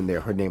girls in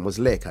there, her name was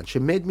Lake, and she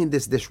made me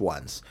this dish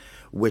once,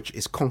 which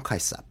is kong kai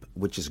sap,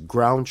 which is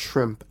ground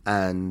shrimp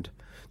and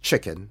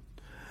chicken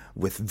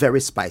with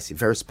very spicy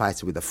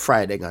with a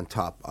fried egg on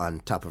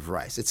top of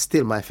rice. It's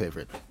still my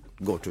favorite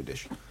go-to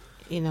dish.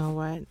 You know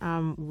what?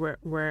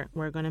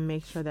 We're gonna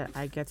make sure that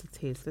I get to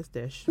taste this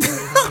dish.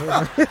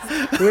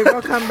 We're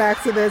gonna come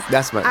back to this.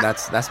 That's my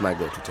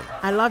go-to thing.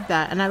 I love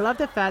that, and I love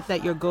the fact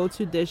that your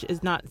go-to dish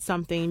is not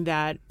something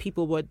that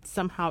people would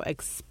somehow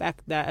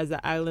expect that as an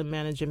island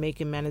man, a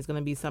Jamaican man, is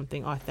gonna be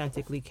something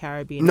authentically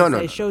Caribbean. No.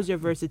 It shows your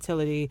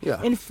versatility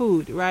in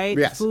food, right?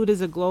 Yes. Food is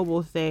a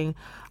global thing,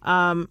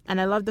 and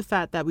I love the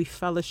fact that we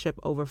fellowship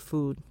over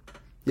food.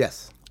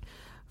 Yes.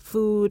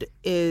 Food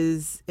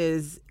is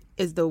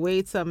the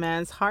way to a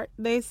man's heart,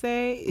 they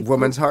say.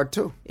 Woman's heart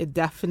too. It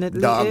definitely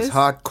is. Dog's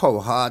heart, cow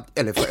heart,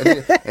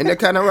 elephant, any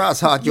kind of ras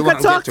heart you want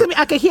to talk to me.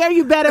 I can hear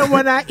you better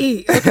when I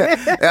eat.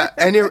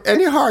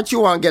 Any heart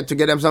you want to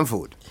get them some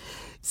food.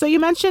 So you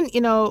mentioned,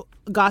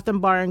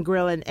 Gotham Bar and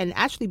Grill and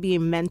actually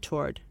being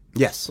mentored.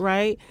 Yes.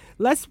 Right?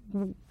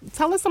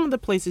 Tell us some of the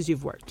places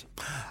you've worked.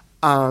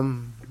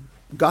 Gotham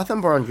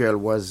Bar and Grill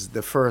was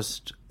the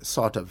first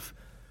sort of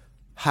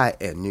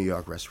high-end New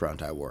York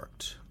restaurant I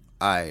worked.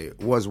 I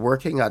was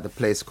working at a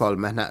place called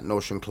Manhattan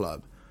Ocean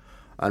Club,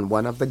 and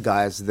one of the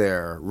guys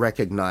there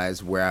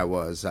recognized where I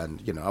was,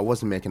 and I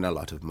wasn't making a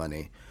lot of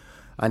money,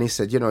 and he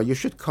said, you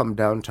should come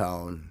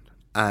downtown,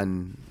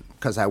 and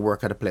because I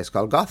work at a place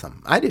called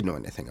Gotham. I didn't know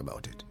anything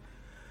about it,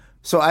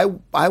 so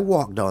I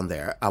walked down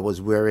there. I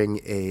was wearing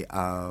a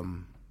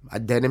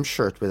denim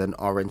shirt with an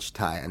orange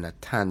tie and a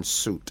tan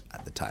suit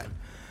at the time.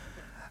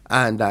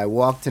 And I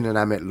walked in and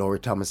I met Lori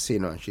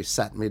Tomasino, and she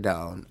sat me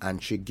down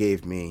and she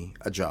gave me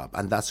a job.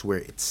 And that's where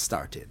it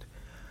started.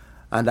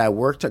 And I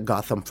worked at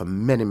Gotham for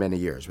many, many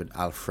years with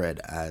Alfred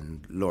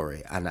and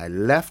Lori. And I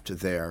left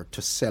there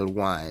to sell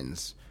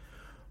wines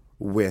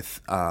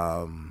with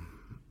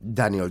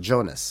Daniel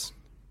Jonas.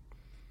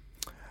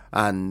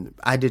 And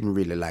I didn't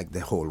really like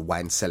the whole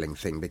wine selling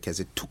thing because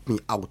it took me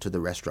out of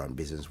the restaurant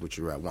business, which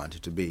is where I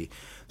wanted to be.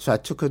 So I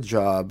took a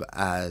job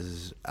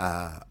as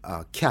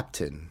a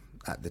captain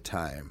at the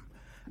time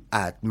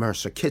at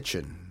Mercer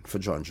Kitchen for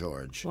John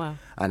George. Wow.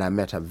 And I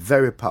met a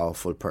very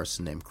powerful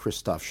person named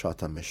Christophe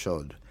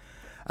Chata-Michaud.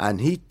 And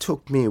he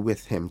took me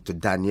with him to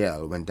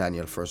Daniel when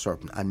Daniel first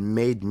opened and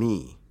made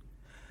me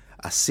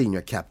a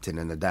senior captain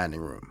in the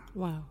dining room.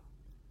 Wow.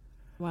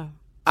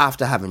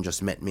 After having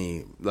just met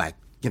me,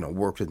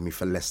 worked with me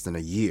for less than a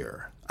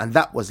year. And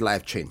that was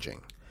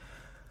life-changing.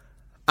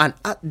 And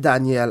at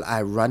Daniel,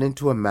 I ran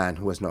into a man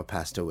who has now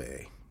passed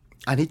away.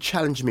 And he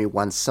challenged me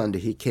one Sunday.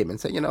 He came and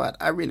said, you know what,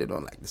 I really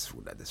don't like this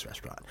food at this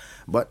restaurant.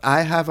 But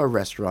I have a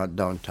restaurant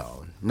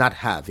downtown.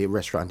 A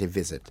restaurant he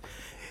visit.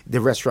 The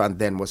restaurant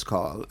then was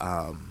called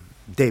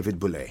David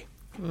Boulay.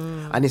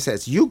 And he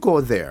says, you go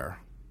there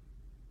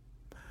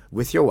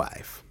with your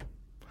wife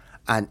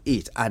and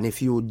eat. And if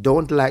you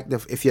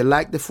if you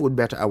like the food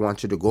better, I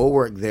want you to go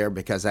work there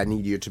because I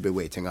need you to be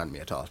waiting on me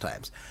at all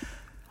times.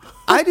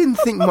 I didn't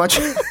think much.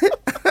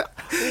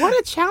 What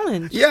a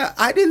challenge. Yeah,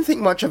 I didn't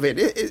think much of it.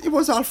 It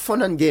was all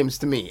fun and games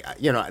to me,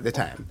 at the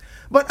time.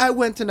 But I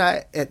went and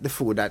I ate the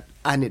food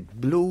and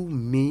it blew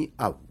me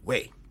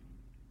away.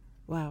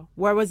 Wow.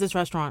 Where was this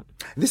restaurant?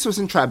 This was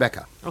in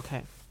Tribeca.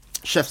 Okay.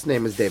 Chef's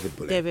name is David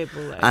Boulay. David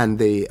Boulay. And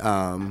the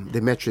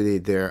maitre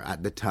d' there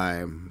at the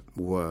time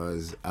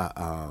was,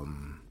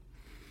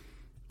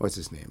 what's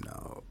his name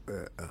now?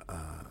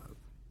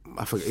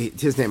 I forget.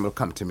 His name will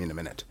come to me in a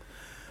minute.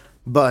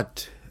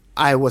 But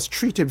I was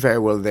treated very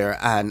well there.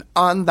 And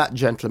on that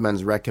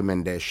gentleman's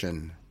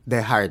recommendation,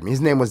 they hired me.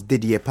 His name was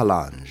Didier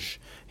Palange.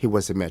 He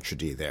was a maitre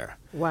d' there.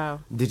 Wow.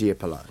 Didier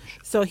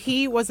Palange. So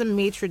he was a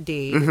maitre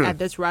d' at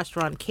this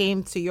restaurant,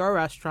 came to your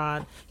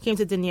restaurant, came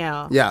to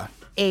Danielle. Yeah.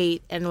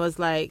 Ate and was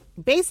like,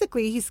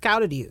 basically, he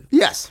scouted you.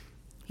 Yes.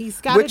 He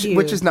scouted you.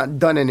 Which is not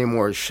done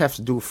anymore. Chefs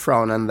do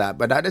frown on that.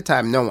 But at the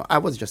time, no, I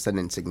was just an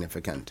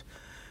insignificant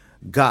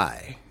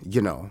guy,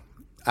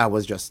 I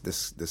was just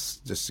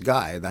this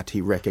guy that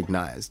he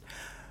recognized.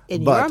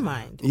 In your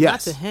mind,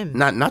 yes, not to him.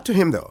 Not to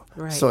him, though.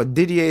 Right. So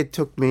Didier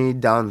took me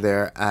down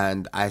there,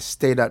 and I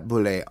stayed at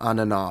Boulay on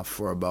and off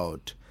for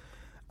about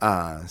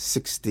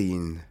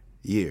 16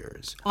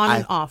 years. On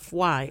and off,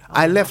 why?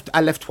 I left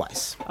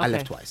twice. Okay. I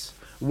left twice.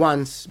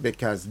 Once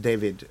because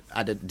David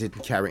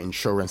didn't carry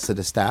insurance to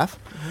the staff.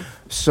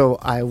 So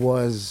I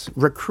was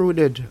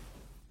recruited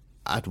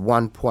at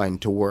one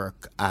point to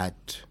work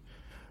at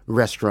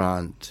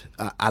restaurant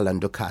Alain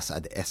Ducasse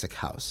at the Essex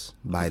House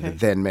by the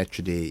then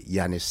maitre d'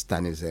 Yanis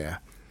Stanizer.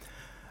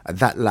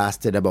 That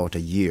lasted about a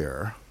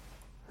year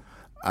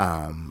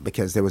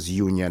because there was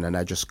union and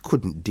I just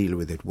couldn't deal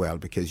with it well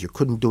because you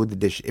couldn't do the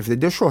dish. If the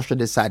dishwasher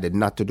decided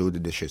not to do the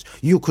dishes,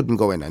 you couldn't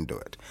go in and do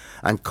it.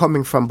 And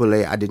coming from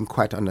Boulay, I didn't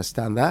quite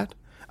understand that.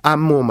 I'm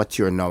more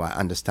mature now. I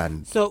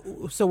understand. So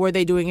were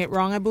they doing it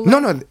wrong, I believe?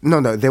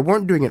 No. They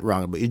weren't doing it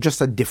wrong, but it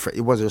just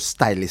it was just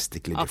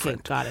stylistically different.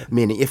 Okay, got it.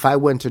 Meaning, if I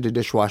went to the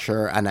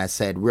dishwasher and I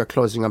said, "We're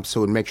closing up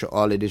soon, make sure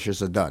all the dishes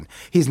are done,"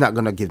 he's not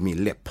gonna give me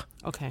lip.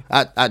 Okay.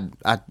 At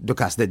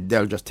Ducasse,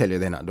 they'll just tell you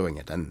they're not doing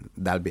it, and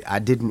I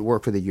didn't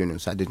work for the union,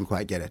 so I didn't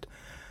quite get it.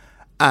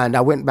 And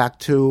I went back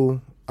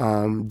to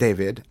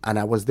David, and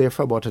I was there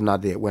for about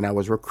another year when I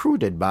was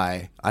recruited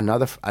by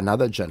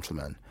another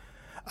gentleman.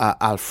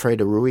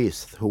 Alfredo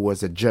Ruiz, who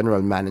was a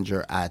general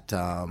manager at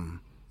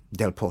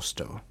Del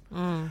Posto.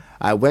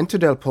 I went to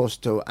Del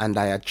Posto and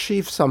I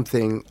achieved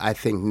something I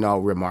think now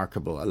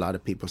remarkable. A lot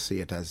of people see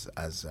it as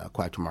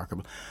quite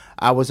remarkable.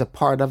 I was a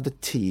part of the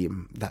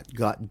team that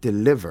got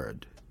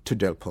delivered to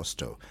Del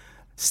Posto.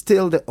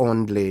 Still the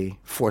only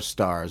 4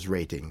 stars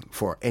rating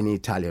for any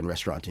Italian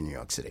restaurant in New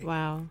York City.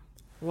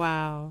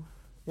 Wow.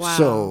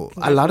 So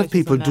a lot of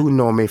people do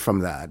know me from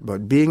that,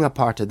 but being a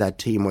part of that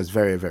team was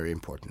very, very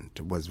important.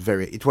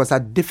 It was a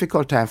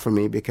difficult time for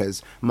me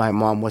because my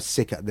mom was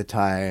sick at the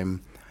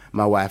time.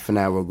 My wife and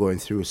I were going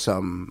through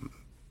some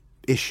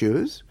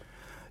issues.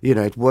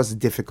 It was a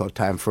difficult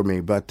time for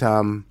me, but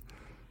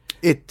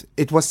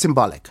it was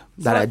symbolic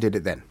that I did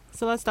it then.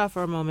 So let's stop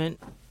for a moment.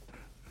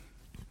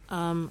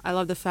 I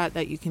love the fact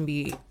that you can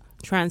be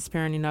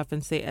transparent enough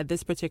and say, at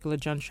this particular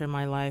juncture in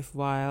my life,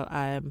 while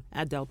I'm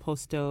at Del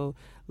Posto,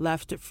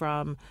 left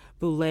from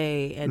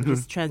Boulay and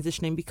just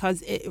transitioning,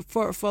 because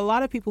for a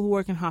lot of people who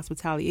work in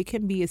hospitality, it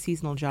can be a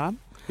seasonal job.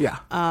 Yeah.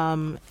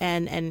 And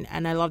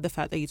I love the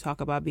fact that you talk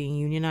about being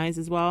unionized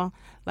as well.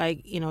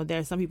 Like, there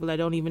are some people that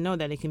don't even know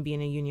that they can be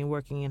in a union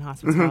working in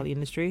hospitality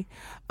industry.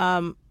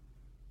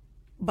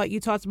 But you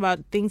talked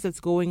about things that's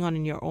going on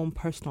in your own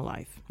personal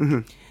life.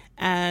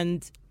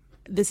 And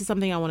this is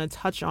something I want to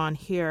touch on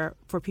here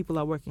for people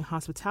that work in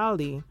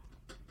hospitality.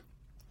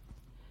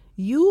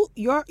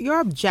 Your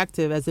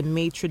objective as a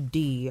maitre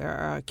d'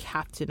 or a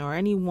captain or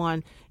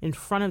anyone in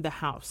front of the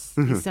house,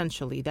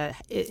 essentially, that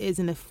is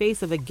in the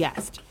face of a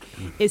guest,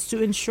 is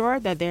to ensure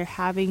that they're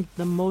having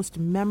the most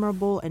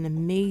memorable and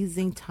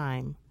amazing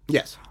time.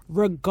 Yes.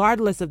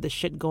 Regardless of the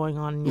shit going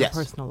on in your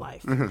personal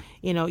life.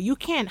 You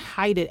can't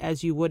hide it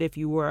as you would if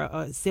you were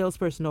a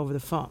salesperson over the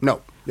phone.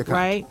 No, you can't.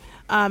 Right?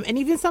 And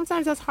even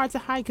sometimes that's hard to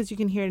hide because you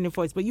can hear it in your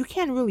voice. But you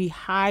can't really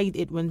hide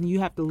it when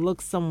you have to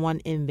look someone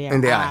in their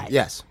eye.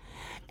 Yes.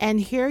 And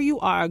here you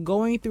are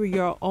going through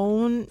your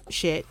own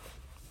shit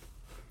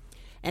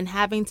and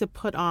having to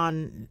put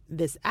on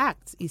this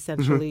act,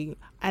 essentially.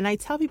 And I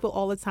tell people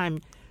all the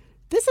time,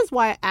 this is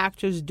why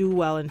actors do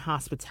well in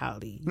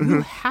hospitality.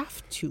 You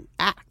have to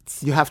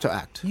act. You have to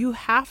act. You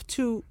have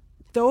to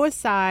throw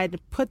aside,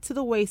 put to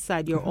the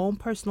wayside your own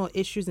personal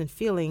issues and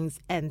feelings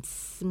and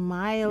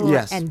smile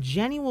and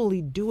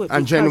genuinely do it.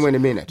 And genuinely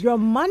mean it. Your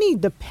money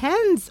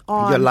depends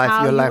on your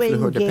how you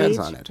livelihood engage depends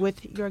on it.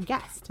 with your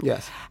guest.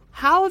 Yes.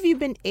 How have you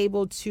been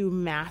able to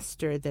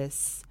master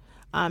this?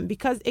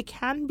 Because it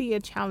can be a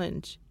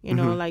challenge,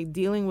 like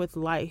dealing with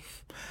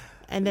life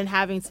and then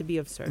having to be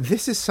of service.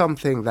 This is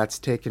something that's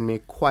taken me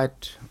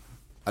quite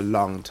a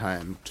long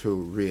time to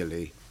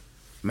really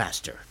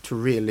master, to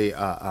really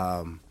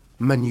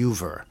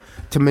maneuver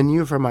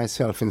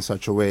myself in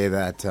such a way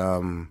that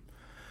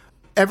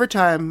every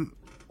time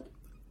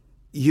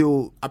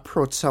you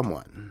approach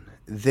someone,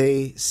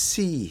 they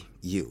see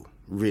you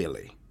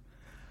really.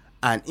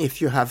 And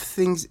if you have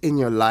things in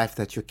your life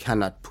that you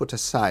cannot put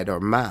aside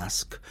or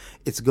mask,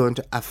 it's going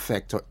to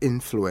affect or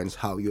influence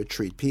how you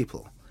treat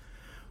people.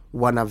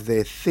 One of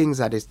the things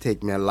that has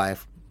taken me a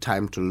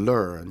lifetime to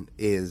learn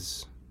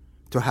is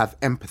to have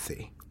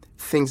empathy.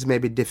 Things may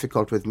be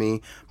difficult with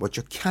me, but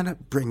you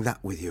cannot bring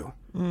that with you.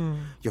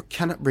 You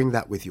cannot bring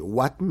that with you.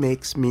 What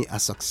makes me a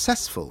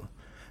successful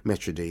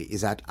Maitre D'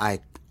 is that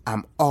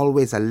I'm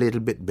always a little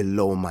bit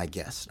below my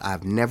guest.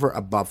 I'm never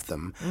above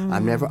them.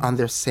 I'm never on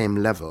their same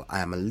level. I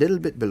am a little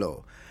bit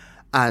below.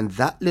 And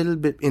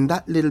in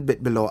that little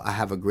bit below, I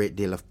have a great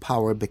deal of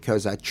power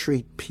because I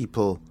treat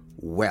people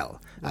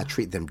well. I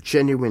treat them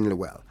genuinely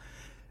well.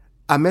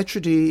 A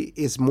maitre d'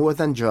 is more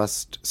than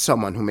just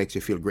someone who makes you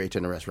feel great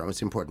in a restaurant.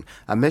 It's important.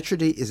 A maitre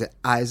d' is the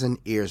eyes and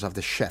ears of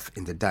the chef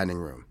in the dining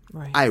room.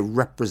 Right. I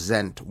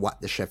represent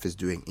what the chef is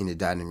doing in the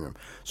dining room.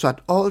 So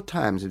at all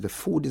times, if the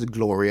food is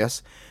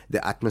glorious,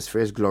 the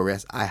atmosphere is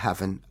glorious, I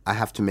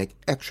have to make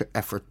extra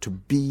effort to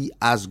be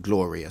as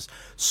glorious.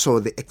 So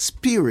the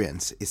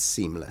experience is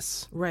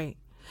seamless. Right.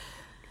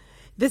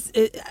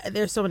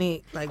 There's so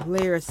many like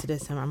layers to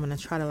this, and I'm gonna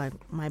try to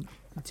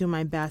do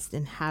my best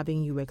in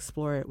having you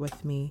explore it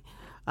with me.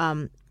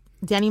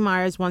 Danny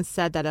Myers once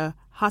said that a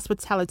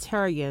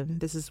hospitalitarian,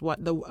 this is what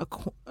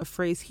a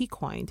phrase he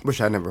coined.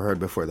 Which I never heard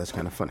before. That's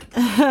kind of funny.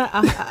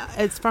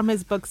 It's from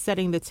his book,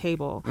 Setting the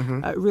Table.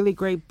 A really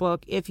great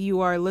book. If you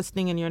are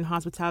listening and you're in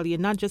hospitality,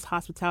 and not just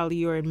hospitality,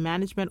 you're in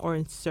management or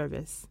in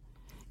service.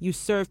 You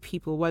serve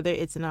people, whether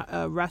it's in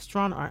a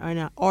restaurant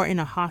or in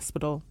a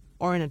hospital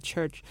or in a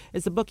church.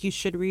 It's a book you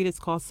should read. It's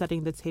called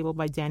Setting the Table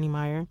by Danny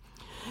Meyer.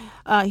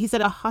 He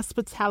said a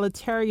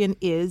hospitalitarian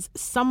is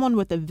someone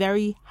with a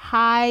very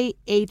high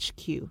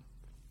HQ,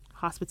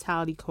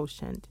 hospitality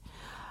quotient.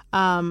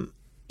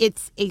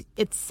 It's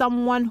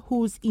someone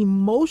whose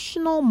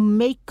emotional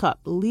makeup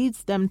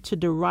leads them to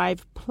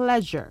derive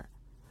pleasure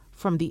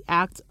from the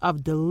act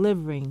of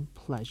delivering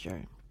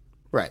pleasure.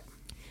 Right.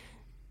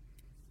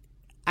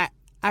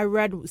 I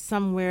read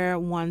somewhere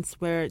once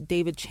where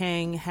David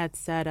Chang had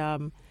said,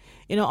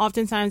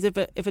 oftentimes if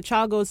a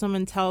child goes home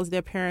and tells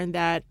their parent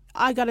that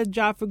I got a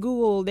job for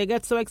Google, they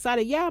get so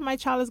excited. Yeah, my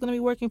child is going to be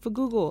working for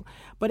Google.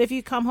 But if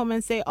you come home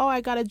and say, oh, I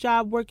got a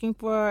job working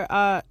for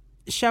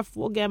Chef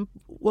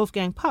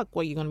Wolfgang Puck,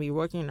 well, you're going to be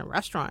working in a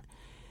restaurant.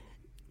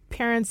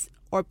 Parents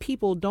or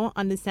people don't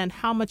understand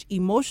how much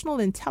emotional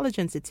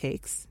intelligence it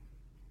takes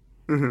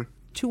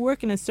to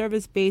work in a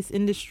service-based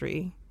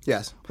industry.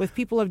 Yes. With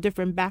people of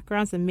different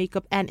backgrounds and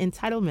makeup and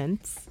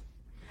entitlements,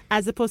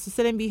 as opposed to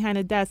sitting behind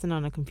a desk and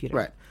on a computer.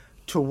 Right.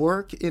 To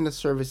work in the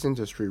service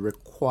industry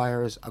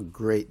requires a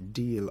great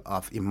deal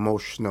of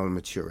emotional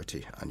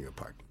maturity on your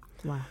part.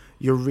 Wow.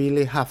 You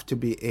really have to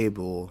be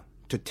able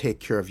to take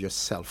care of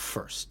yourself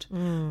first.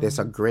 There's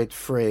a great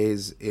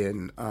phrase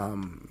in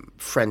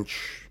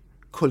French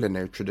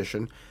culinary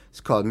tradition.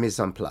 It's called mise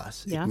en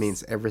place. Yes. It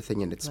means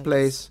everything in its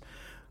place.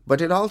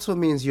 But it also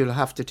means you'll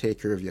have to take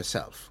care of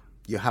yourself.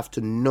 You have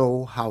to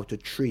know how to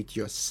treat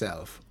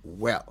yourself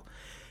well.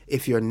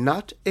 If you're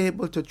not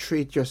able to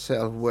treat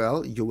yourself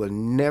well, you will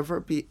never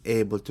be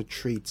able to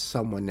treat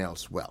someone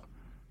else well.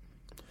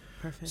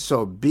 Perfect.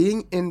 So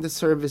being in the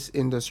service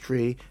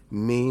industry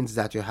means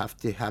that you have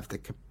to have the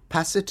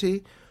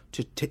capacity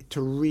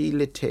to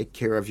really take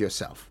care of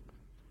yourself,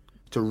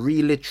 to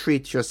really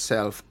treat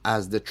yourself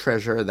as the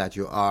treasure that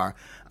you are,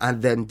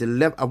 and then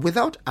deliver,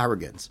 without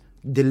arrogance,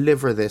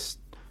 deliver this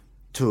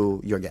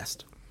to your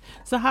guest.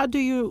 So how do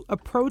you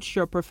approach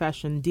your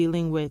profession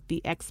dealing with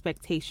the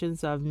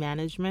expectations of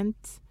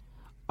management,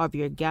 of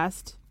your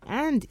guest,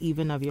 and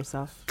even of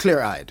yourself?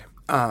 Clear-eyed.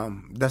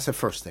 That's the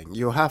first thing.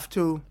 You have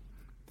to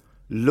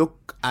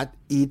look at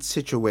each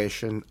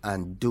situation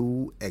and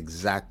do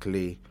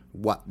exactly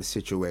what the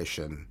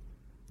situation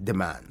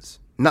demands.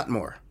 Not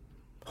more,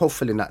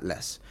 hopefully not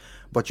less.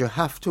 But you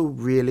have to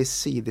really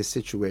see the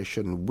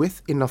situation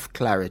with enough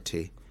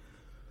clarity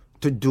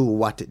to do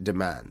what it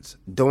demands.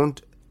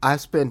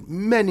 I've spent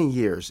many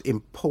years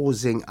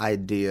imposing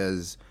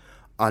ideas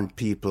on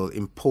people,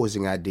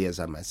 imposing ideas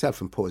on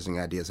myself,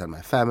 imposing ideas on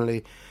my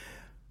family,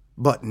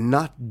 but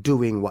not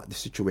doing what the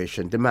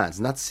situation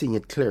demands, not seeing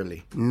it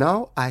clearly.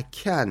 Now I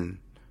can,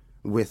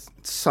 with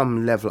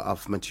some level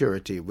of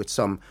maturity, with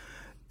some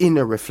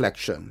inner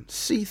reflection,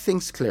 see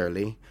things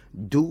clearly,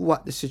 do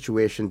what the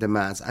situation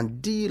demands,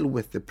 and deal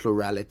with the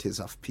pluralities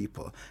of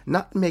people,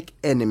 not make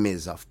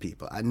enemies of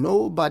people. And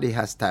nobody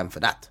has time for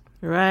that.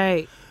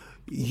 Right.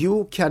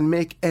 You can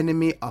make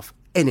enemy of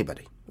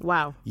anybody.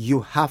 Wow.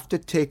 You have to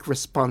take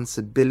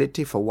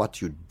responsibility for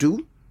what you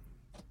do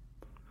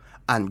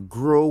and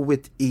grow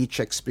with each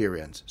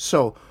experience.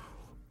 So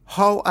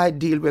how I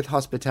deal with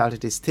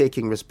hospitality is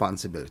taking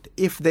responsibility.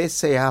 If they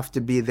say I have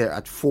to be there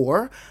at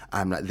 4,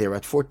 I'm not there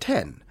at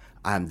 4:10.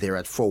 I'm there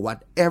at 4.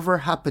 Whatever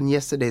happened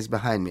yesterday is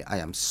behind me. I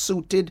am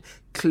suited,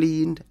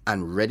 cleaned,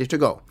 and ready to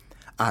go.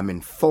 I'm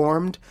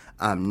informed,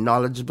 I'm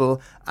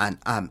knowledgeable, and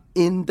I'm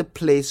in the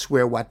place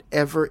where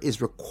whatever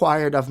is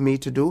required of me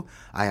to do,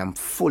 I am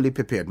fully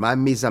prepared. My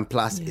mise en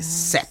place is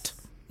set.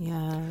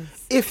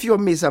 Yes. If your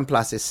mise en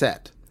place is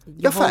set,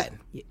 you're fine.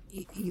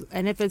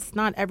 And if it's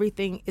not,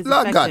 everything is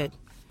Lord affected. God.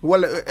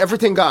 Well,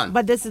 everything gone.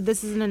 But this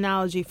is an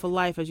analogy for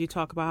life as you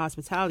talk about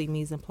hospitality,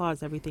 mise en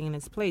place, everything in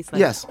its place. Like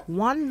Yes.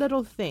 one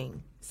little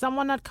thing,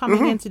 someone not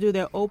coming in to do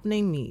their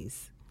opening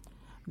mise,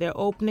 their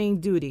opening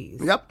duties,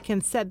 Yep.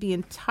 can set the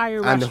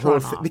entire And the whole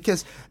restaurant thing, off.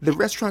 because the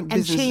restaurant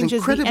And business changes is the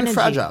incredibly energy.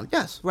 fragile.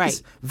 Yes. Right.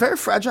 It's very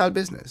fragile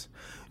business.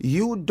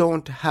 You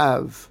don't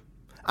have,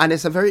 and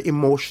it's a very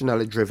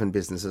emotionally driven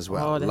business as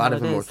well. Oh, the hell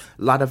it is.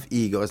 A lot of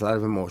egos, a lot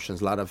of emotions,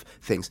 a lot of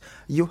things.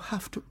 You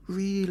have to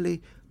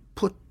really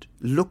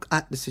look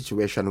at the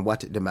situation,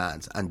 what it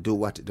demands, and do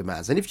what it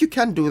demands. And if you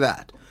can do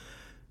that,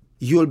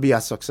 you'll be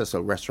a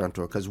successful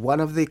restaurateur. Because one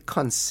of the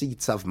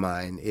conceits of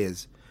mine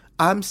is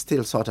I'm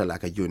still sort of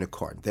like a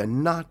unicorn. There are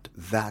not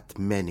that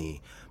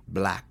many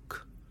black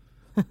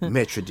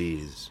maitre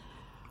d's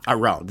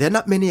around. There are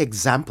not many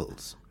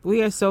examples.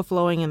 We are so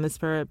flowing in the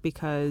spirit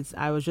because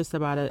I was just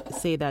about to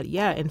say that,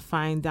 in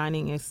fine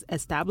dining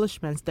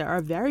establishments, there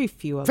are very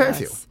few of Very us.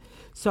 few.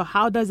 So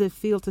how does it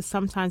feel to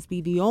sometimes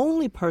be the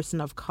only person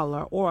of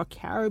color or a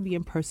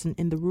Caribbean person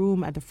in the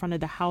room, at the front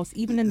of the house,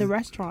 even in the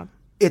restaurant?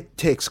 It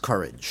takes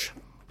courage.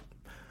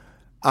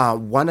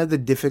 One of the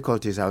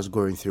difficulties I was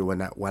going through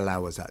while I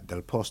was at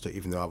Del Posto,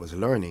 even though I was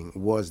learning,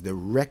 was the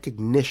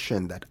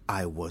recognition that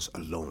I was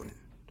alone.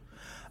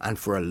 And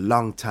for a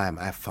long time,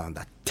 I found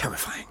that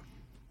terrifying.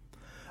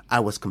 I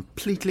was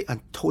completely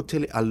and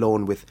totally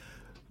alone with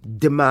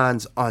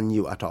demands on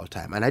you at all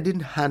time. And I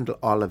didn't handle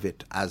all of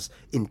it as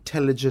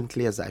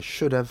intelligently as I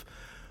should have,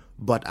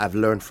 but I've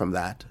learned from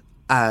that.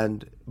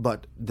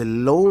 But the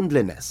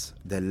loneliness,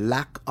 the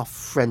lack of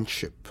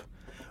friendship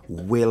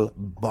will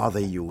bother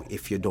you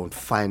if you don't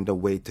find a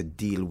way to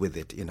deal with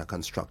it in a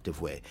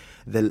constructive way.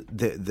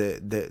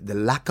 The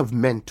lack of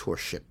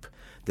mentorship,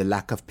 the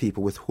lack of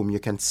people with whom you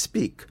can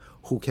speak,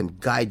 who can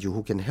guide you,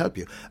 who can help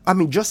you. I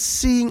mean, just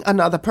seeing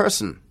another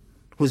person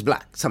who's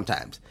black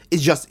sometimes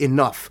is just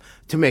enough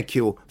to make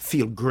you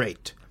feel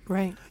great.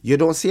 Right. You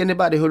don't see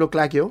anybody who look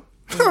like you?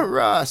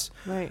 Ross.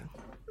 Right.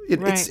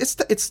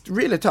 It's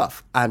really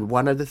tough. And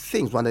one of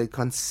the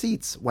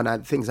conceits, one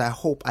of the things I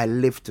hope I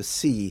live to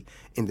see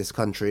in this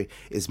country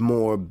is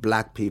more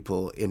black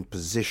people in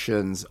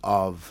positions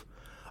of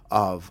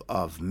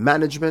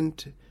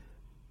management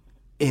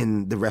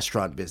in the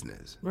restaurant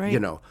business. Right. You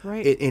know,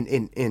 Right.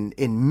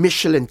 in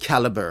Michelin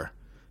caliber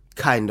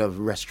kind of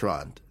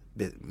restaurant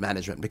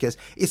management, because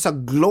it's a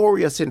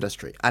glorious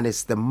industry and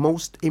it's the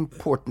most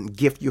important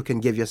gift you can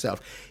give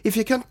yourself. If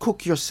you can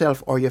cook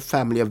yourself or your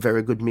family a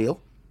very good meal,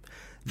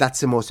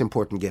 that's the most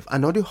important gift. I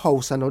know the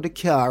house, I know the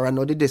car, I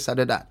know the this, I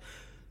know that.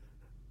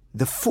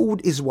 The food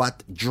is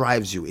what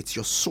drives you. It's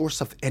your source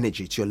of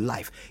energy. It's your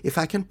life. If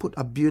I can put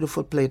a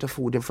beautiful plate of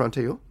food in front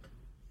of you,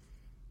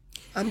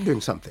 I'm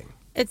doing something.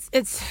 It's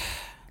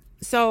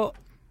so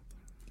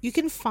you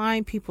can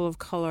find people of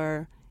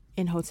color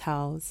in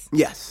hotels.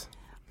 Yes.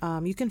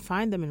 You can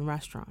find them in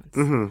restaurants.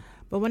 Mm-hmm.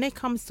 But when it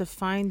comes to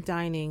fine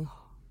dining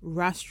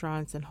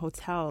restaurants and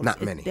hotels,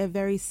 Not many. They're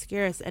very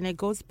scarce. And it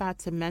goes back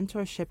to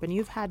mentorship. And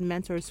you've had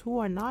mentors who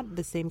are not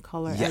the same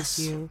color Yes.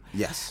 as you.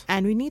 Yes.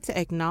 And we need to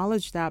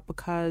acknowledge that,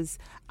 because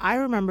I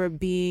remember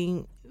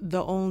being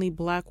the only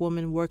black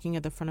woman working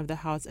at the front of the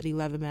house at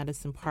 11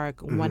 Madison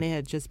Park when it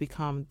had just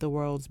become the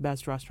world's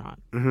best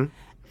restaurant. Mm-hmm.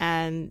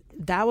 And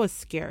that was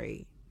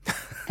scary.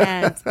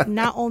 And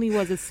not only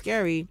was it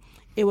scary,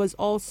 it was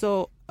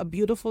also a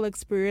beautiful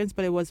experience,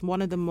 but it was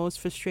one of the most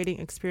frustrating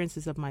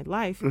experiences of my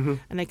life. Mm-hmm.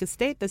 And I can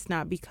state this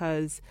now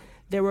because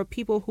there were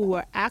people who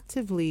were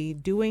actively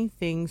doing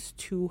things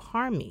to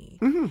harm me.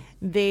 Mm-hmm.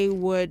 They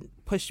would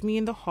push me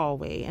in the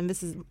hallway, and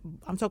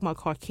I'm talking about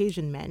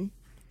Caucasian men,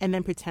 and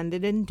then pretend they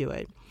didn't do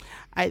it.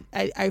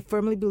 I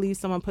firmly believe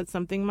someone put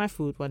something in my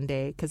food one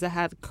day because I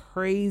had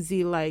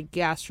crazy like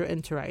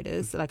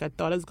gastroenteritis. Like I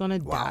thought I was gonna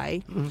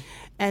die. Mm-hmm.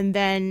 And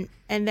then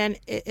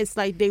it's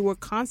like they were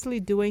constantly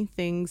doing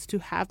things to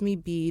have me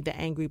be the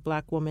angry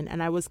black woman,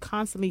 and I was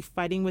constantly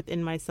fighting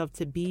within myself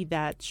to be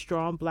that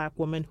strong black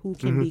woman who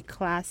can be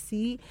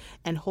classy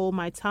and hold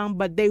my tongue.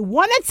 But they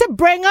wanted to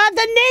bring out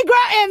the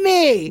Negro in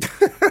me.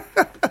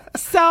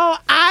 So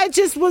I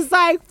just was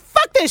like,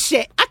 fuck this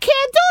shit. I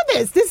can't do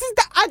this. This is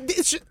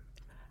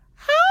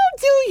how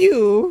do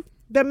you,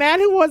 the man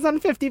who was on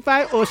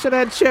 55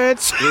 Ocean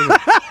Church, who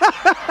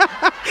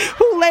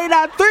laid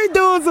out 3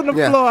 dudes on the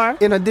floor.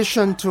 In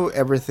addition to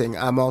everything,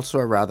 I'm also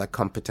a rather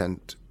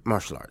competent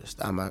martial artist.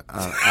 But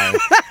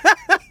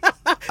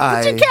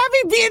you can't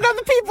be beating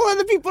other people in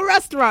the people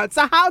restaurants.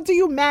 So how do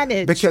you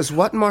manage? Because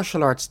what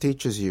martial arts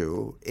teaches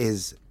you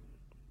is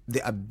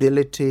the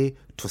ability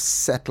to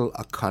settle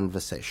a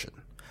conversation.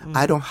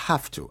 I don't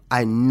have to.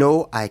 I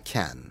know I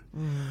can.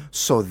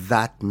 So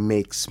that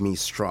makes me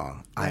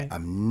strong. Right. I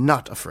am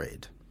not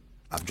afraid.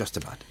 of just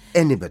about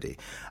anybody.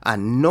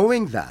 And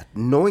knowing that,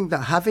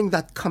 having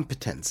that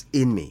competence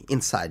in me,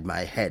 inside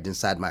my head,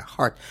 inside my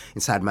heart,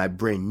 inside my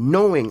brain,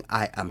 knowing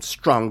I am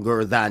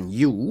stronger than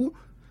you.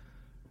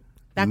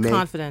 That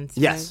confidence.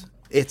 Yes.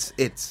 Right?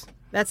 It's.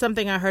 That's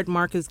something I heard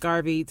Marcus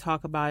Garvey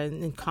talk about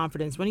in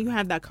confidence. When you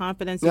have that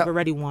confidence, you've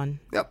already won.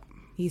 Yep.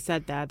 He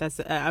said that. That's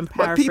I'm paraphrasing.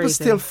 But people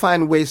still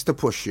find ways to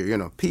push you. You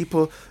know,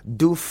 people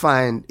do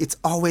find it's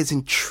always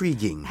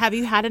intriguing. Have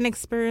you had an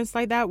experience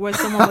like that where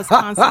someone was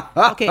constant?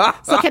 Okay,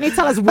 so can you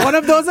tell us one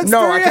of those experiences?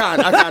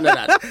 No, I can't do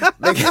that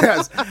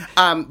because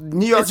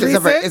New York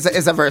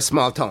is a very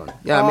small town.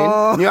 You know what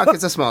I mean? New York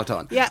is a small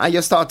town. Yeah. And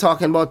you start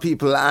talking about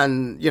people,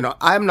 and you know,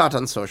 I'm not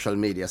on social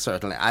media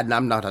certainly, and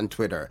I'm not on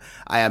Twitter.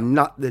 I am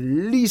not the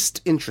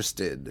least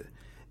interested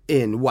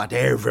in what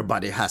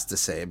everybody has to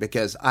say,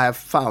 because I have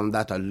found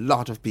that a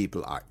lot of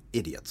people are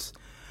idiots.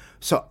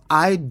 So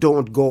I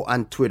don't go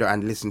on Twitter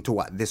and listen to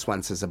what this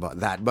one says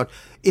about that. But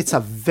it's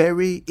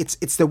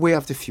it's the way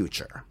of the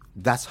future.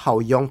 That's how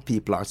young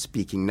people are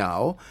speaking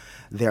now.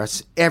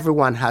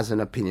 Everyone has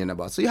an opinion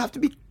about it. So you have to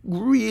be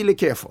really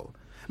careful.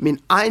 I mean,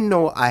 I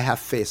know I have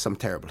faced some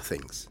terrible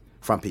things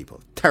from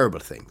people. Terrible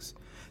things.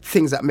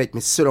 Things that make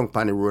me sit on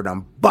the road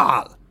and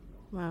bawl.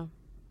 Wow.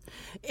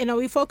 You know,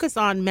 we focus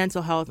on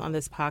mental health on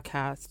this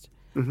podcast,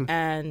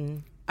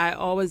 and I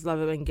always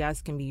love it when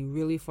guests can be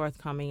really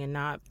forthcoming and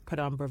not put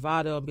on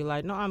bravado and be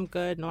like, no, I'm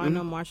good. No, I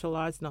know martial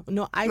arts.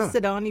 No, I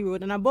sit down the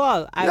road and I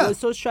bawl. I was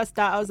so stressed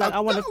out. I was like, I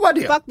want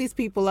to fuck these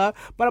people up,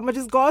 but I'm going to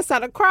just go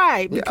outside and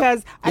cry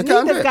because I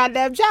need this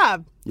goddamn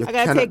job. I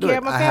got to take care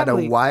of my family. I had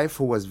a wife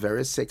who was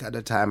very sick at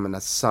the time and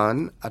a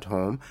son at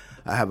home.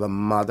 I have a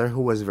mother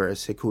who was very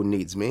sick who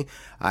needs me.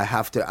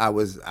 I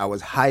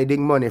was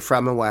hiding money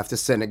from my wife to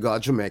Senegal,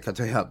 Jamaica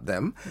to help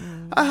them.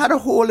 I had a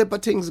whole heap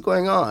of things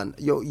going on.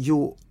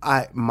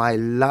 My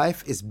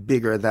life is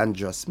bigger than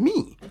just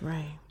me.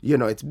 Right. You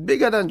know, it's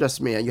bigger than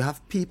just me, and you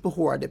have people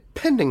who are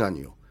depending on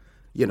you.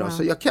 You know,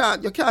 so you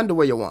can't do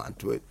what you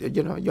want.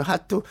 You know, you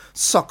had to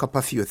suck up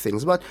a few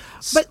things, but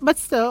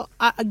still,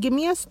 give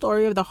me a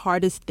story of the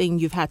hardest thing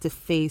you've had to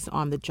face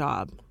on the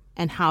job,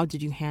 and how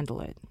did you handle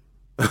it?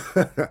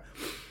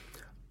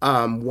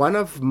 One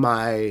of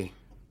my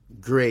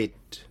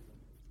great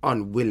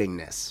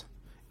unwillingness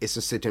is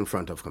to sit in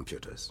front of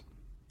computers.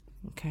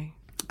 Okay.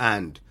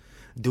 And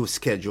do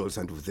schedules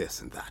and do this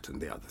and that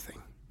and the other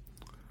thing.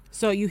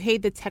 So you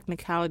hate the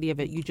technicality of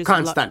it. You just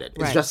can't stand it.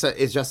 Right.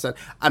 It's just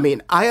I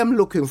mean, I am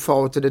looking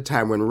forward to the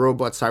time when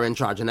robots are in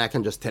charge and I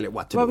can just tell it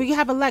what to do. Well, we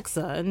have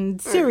Alexa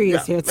and Siri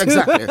is here too.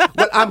 Exactly.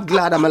 Well, I'm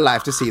glad I'm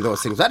alive to see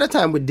those things. At the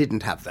time, we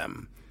didn't have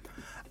them.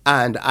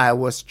 And I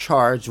was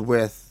charged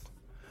with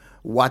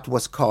what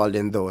was called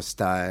in those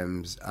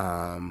times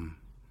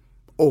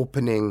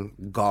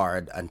opening,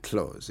 guard, and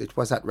close. It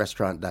was at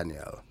Restaurant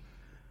Daniel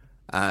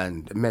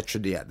and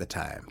Maître D at the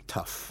time.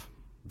 Tough.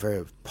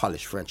 Very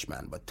polished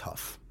Frenchman, but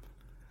tough.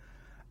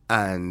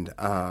 And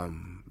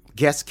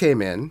guests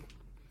came in,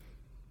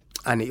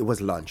 and it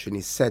was lunch, and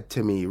he said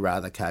to me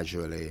rather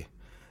casually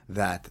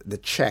that the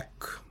check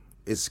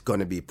is going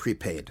to be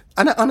prepaid.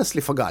 And I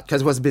honestly forgot,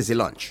 because it was busy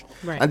lunch.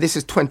 Right. And this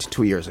is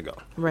 22 years ago.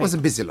 Right. It was a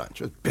busy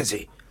lunch. It was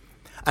busy.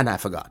 And I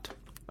forgot.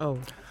 Oh.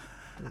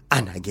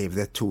 And I gave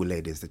the two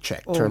ladies the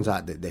check. Oh. Turns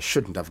out that they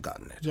shouldn't have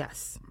gotten it.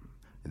 Yes.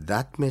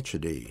 That Maître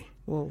D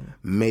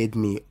made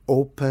me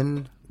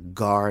open,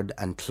 guard,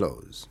 and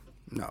close.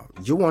 No,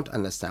 you won't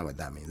understand what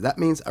that means. That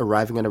means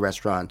arriving in a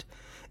restaurant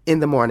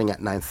in the morning at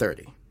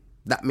 9:30.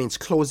 That means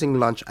closing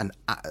lunch and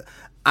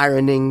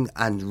ironing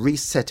and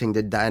resetting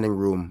the dining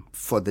room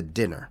for the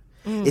dinner.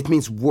 It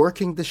means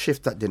working the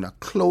shift at dinner,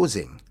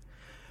 closing,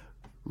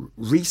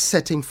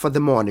 resetting for the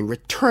morning,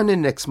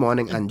 returning next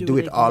morning and do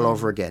it all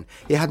over again.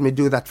 He had me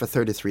do that for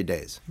 33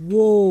 days.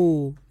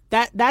 Whoa.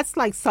 That's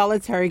like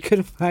solitary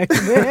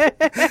confinement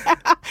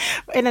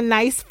in a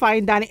nice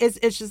fine dining.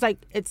 It's just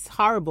like, it's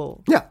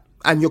horrible. Yeah.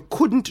 And you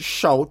couldn't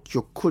shout,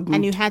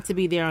 And you had to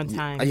be there on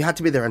time. You had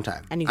to be there on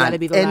time. And you got to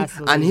be the last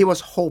to leave. And he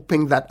was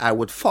hoping that I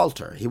would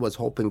falter. He was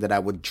hoping that I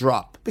would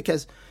drop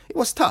because it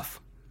was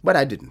tough. But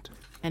I didn't.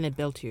 And it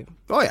built you.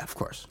 Oh, yeah, of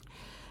course.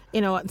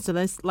 You know, so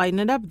let's lighten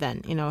it up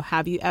then. You know,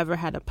 have you ever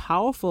had a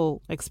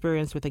powerful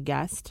experience with a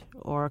guest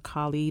or a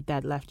colleague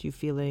that left you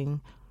feeling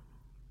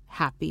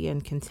happy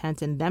and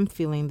content, and them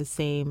feeling the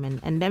same,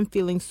 and them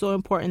feeling so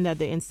important that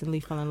they instantly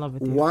fell in love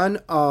with you? One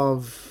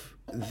of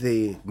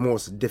the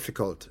most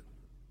difficult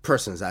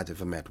persons I'd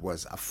ever met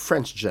was a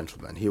French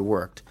gentleman. He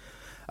worked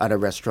at a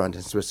restaurant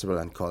in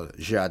Switzerland called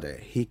Jade.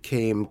 He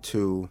came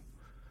to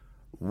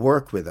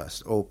work with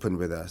us, open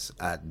with us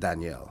at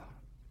Daniel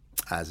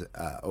as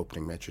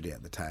opening Maître D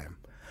at the time.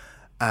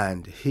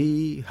 And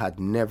he had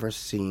never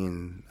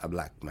seen a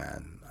black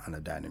man on a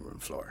dining room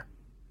floor.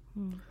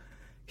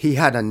 He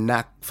had a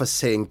knack for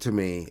saying to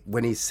me,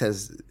 when he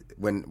says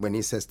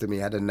to me,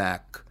 he had a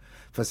knack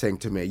for saying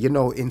to me, you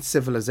know, in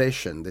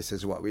civilization, this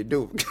is what we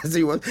do. Because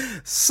he was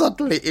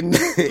subtly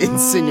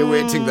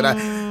insinuating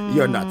that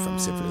you're not from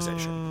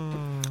civilization.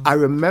 I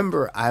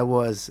remember I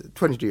was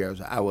 22 years,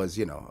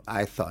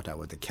 I thought I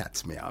was the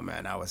cat's meow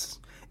man. I was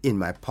in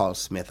my Paul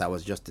Smith. I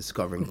was just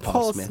discovering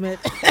Paul Smith.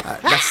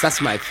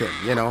 That's my thing,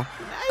 you know.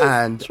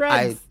 And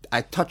Trends.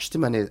 I touched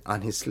him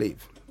on his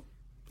sleeve.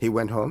 He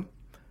went home,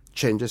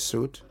 changed his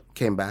suit,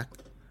 came back,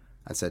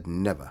 and said,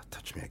 "Never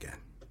touch me again."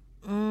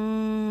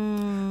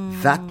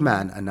 That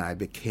man and I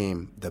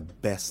became the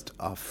best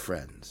of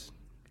friends.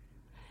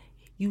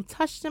 You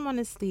touched him on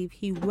his sleeve.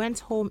 He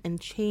went home and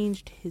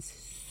changed his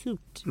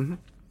suit.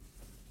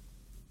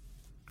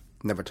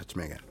 Never touch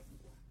me again.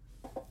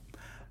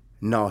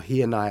 No,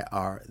 he and I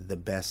are the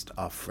best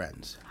of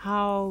friends.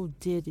 How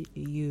did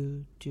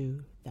you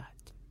do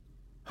that?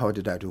 How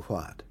did I do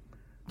what?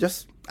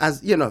 Just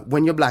as, you know,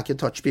 when you're black, you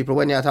touch people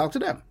when you talk to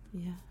them.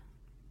 Yeah.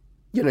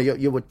 You know,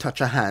 you would touch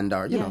a hand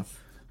or, you know, Yes.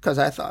 because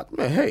I thought,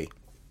 hey,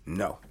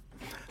 no.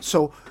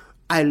 So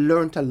I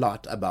learned a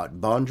lot about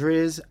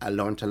boundaries. I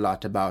learned a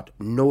lot about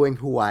knowing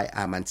who I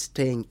am and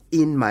staying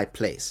in my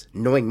place,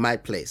 knowing my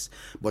place,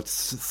 but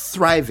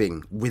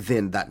thriving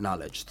within that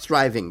knowledge,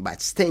 thriving by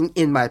staying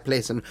in my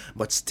place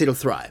but still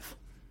thrive.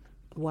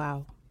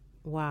 Wow.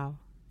 Wow.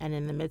 And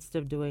in the midst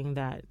of doing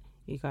that,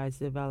 you guys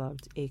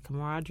developed a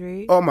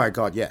camaraderie Oh, my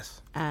God,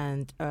 yes.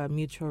 and a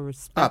mutual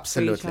respect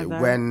Absolutely. for each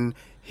other. When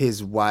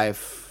his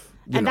wife,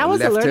 And that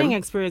was a left learning him,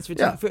 experience for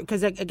Yeah.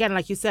 because again,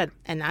 like you said,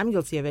 and I'm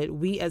guilty of it.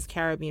 We as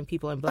Caribbean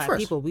people and Black course.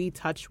 people, we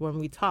touch when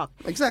we talk.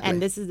 Exactly.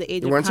 And this is the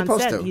age You of weren't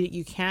supposed consent. to.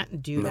 You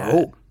can't do No.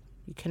 that.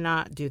 You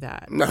cannot do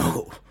that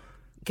No.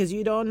 because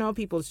you don't know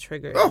people's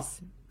triggers. Oh.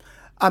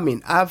 I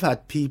mean, I've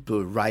had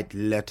people write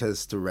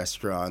letters to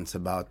restaurants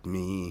about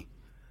me.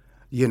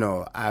 You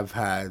know, I've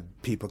had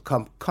people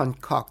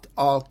concoct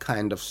all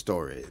kind of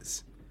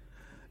stories.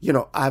 You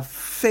know, I've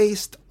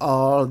faced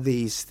all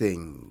these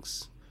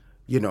things,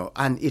 you know,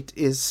 and it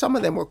is, some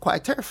of them were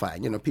quite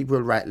terrifying. You know, people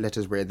will write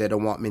letters where they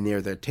don't want me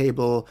near their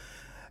table.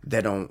 They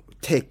don't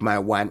take my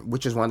wine,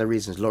 which is one of the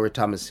reasons Laurie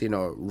Thomas, you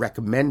know,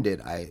 recommended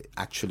I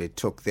actually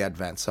took the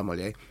advanced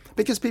sommelier,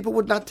 because people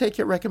would not take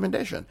your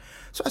recommendation.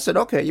 So I said,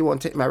 okay, you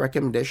won't take my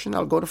recommendation?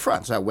 I'll go to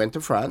France. So I went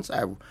to France.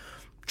 I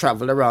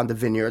traveled around the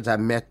vineyards. I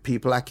met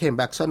people. I came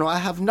back. So no, I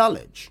have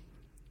knowledge.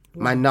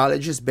 My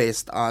knowledge is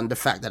based on the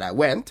fact that I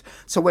went.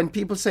 So when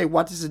people say,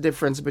 what is the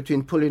difference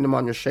between Pouilly de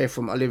Montrachet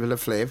from Olivier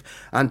Leflaive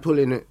and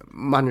Pouilly de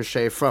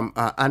Montrachet from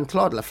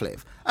Anne-Claude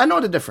Leflaive? I know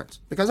the difference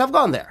because I've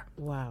gone there.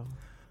 Wow.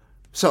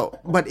 So,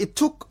 but it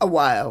took a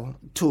while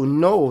to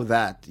know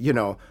that, you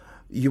know,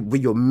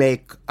 you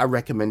make a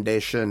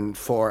recommendation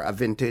for a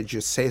vintage,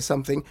 you say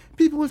something,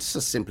 people will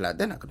just simply,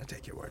 they're not going to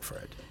take your word for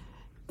it.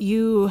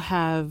 You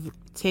have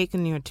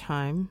taken your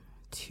time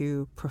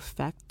to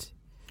perfect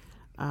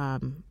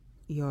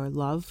your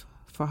love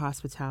for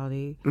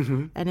hospitality,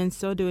 and in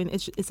so doing,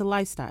 it's a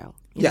lifestyle.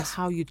 You know, Yes.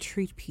 how you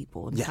treat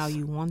people and Yes. how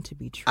you want to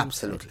be treated.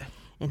 Absolutely.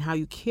 And how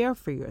you care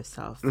for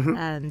yourself,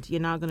 and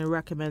you're not going to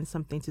recommend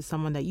something to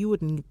someone that you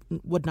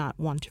would not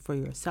want for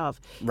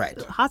yourself.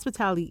 Right.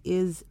 Hospitality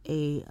is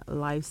a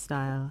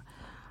lifestyle.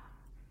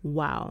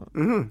 Wow.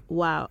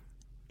 Wow.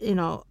 You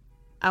know,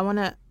 I want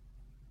to.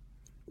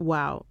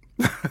 Wow.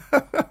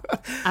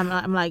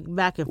 I'm like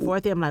back and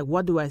forth here. I'm like,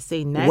 what do I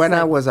say next? When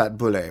I Like, was at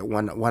Boulay,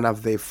 one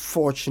of the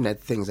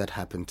fortunate things that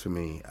happened to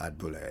me at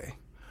Boulay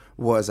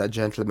was a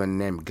gentleman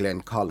named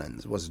Glenn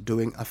Collins was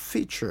doing a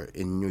feature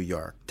in New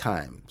York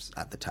Times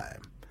at the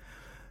time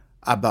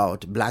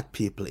about black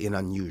people in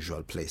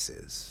unusual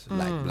places,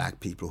 like black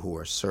people who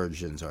are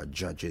surgeons or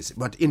judges,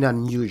 but in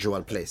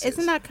unusual places.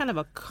 isn't that kind of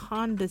a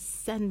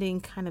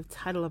condescending kind of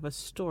title of a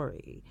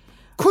story?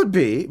 Could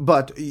be,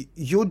 but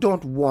you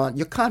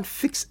can't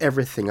fix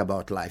everything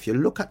about life. You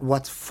look at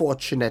what's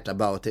fortunate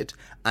about it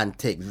and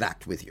take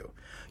that with you.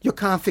 You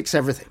can't fix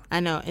everything. I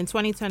know. In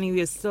 2020,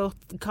 we are still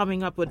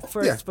coming up with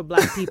firsts Yeah. for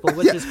black people,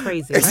 which is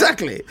crazy. Right?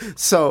 Exactly.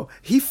 So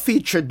he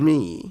featured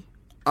me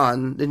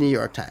on the New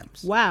York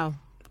Times Wow.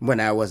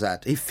 when I was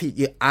at.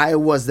 I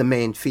was the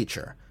main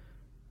feature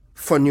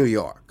for New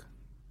York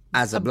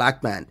as a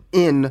black man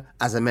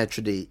as a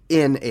maitre d'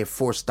 in a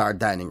 4-star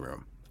dining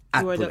room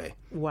at You were Boulay.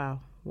 Wow.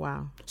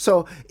 Wow.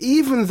 So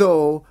even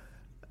though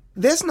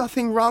there's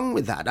nothing wrong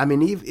with that, I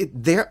mean,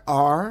 there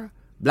are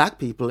black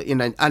people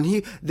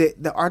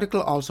the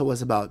article also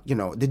was about, you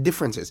know, the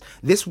differences.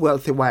 This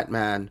wealthy white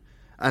man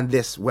and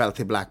this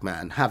wealthy black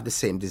man have the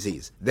same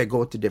disease. They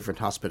go to different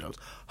hospitals.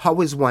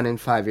 How is one in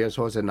 5 years?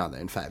 How is another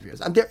in 5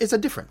 years? And there is a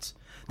difference.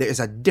 There is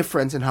a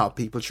difference in how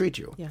people treat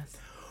you. Yes.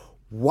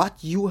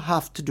 What you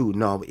have to do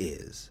now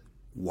is,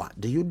 what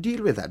do you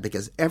deal with that?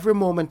 Because every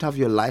moment of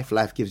your life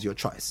gives you a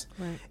choice.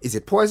 Right. Is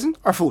it poison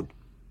or food?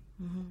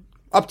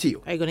 Up to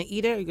you. Are you going to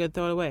eat it or are you going to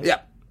throw it away? Yeah.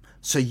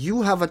 So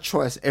you have a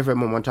choice every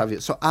moment of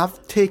it. So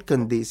I've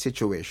taken these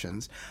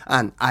situations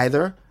and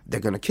either they're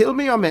going to kill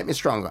me or make me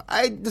stronger.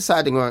 I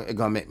decided they're going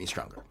to make me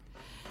stronger.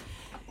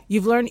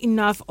 You've learned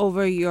enough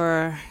over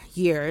your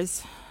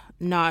years,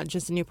 not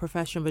just in your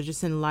profession, but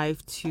just in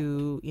life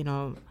to, you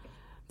know,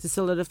 to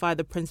solidify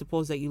the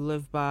principles that you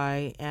live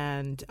by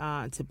and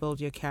to build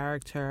your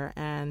character.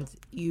 And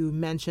you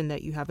mentioned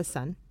that you have a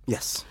son.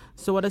 Yes.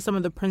 So what are some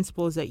of the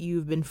principles that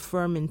you've been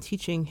firm in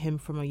teaching him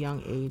from a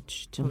young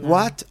age till now?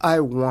 What I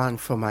want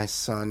for my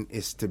son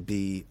is to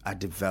be a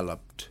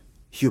developed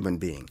human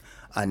being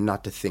and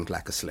not to think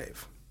like a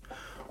slave.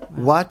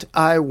 What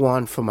I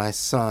want for my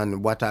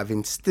son, what I've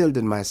instilled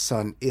in my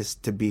son, is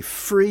to be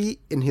free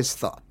in his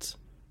thoughts.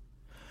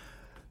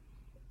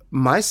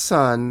 My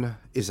son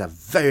is a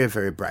very,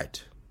 very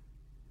bright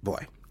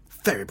boy,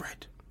 very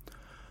bright.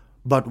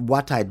 But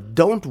what I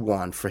don't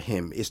want for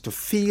him is to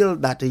feel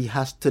that he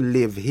has to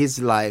live his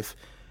life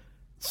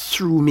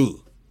through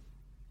me.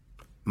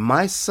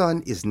 My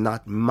son is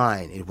not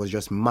mine. It was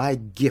just my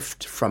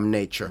gift from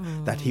nature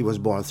that he was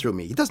born through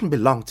me. He doesn't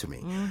belong to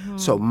me.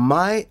 So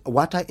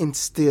what I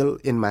instill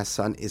in my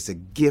son is a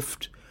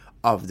gift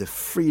of the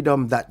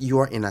freedom that you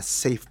are in a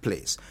safe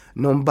place.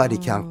 Nobody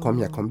can come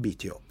here, come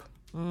beat you up.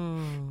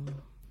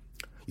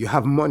 You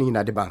have money in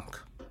the bank.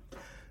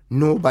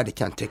 Nobody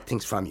can take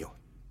things from you.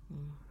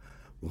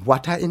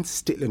 What I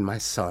instill in my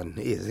son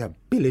is the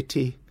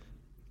ability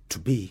to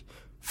be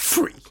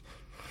free.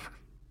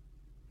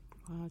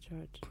 Wow,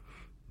 George.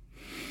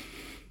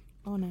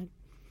 Own it.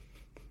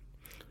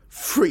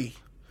 Free.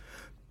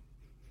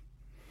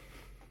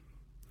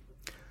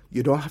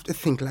 You don't have to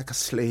think like a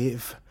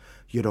slave.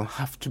 You don't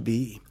have to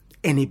be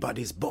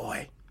anybody's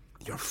boy.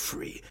 You're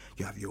free.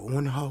 You have your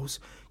own house.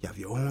 You have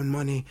your own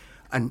money.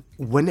 And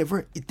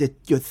whenever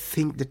you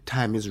think the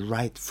time is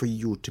right for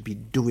you to be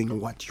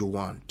doing what you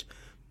want,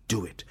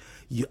 do it.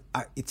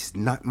 It's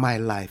not my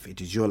life.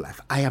 It is your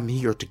life. I am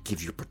here to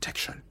give you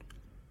protection.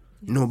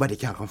 Nobody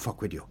can come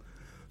fuck with you.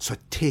 So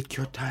take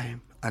your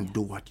time and do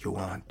what you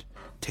want.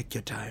 Take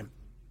your time.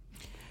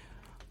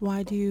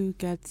 Why do you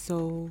get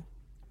so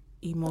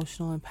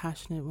emotional and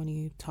passionate when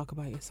you talk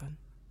about your son?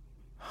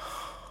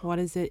 What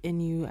is it in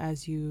you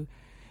as you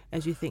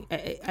think?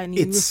 And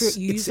you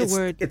use the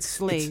word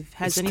slave.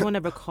 Has anyone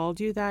ever called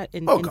you that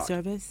in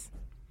service?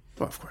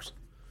 Well, of course.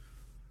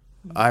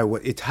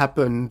 It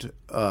happened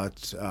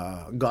at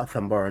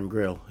Gotham Bar and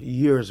Grill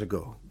years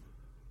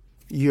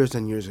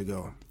and years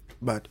ago.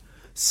 But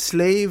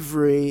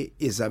slavery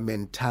is a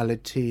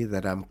mentality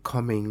that I'm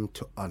coming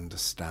to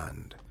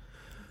understand.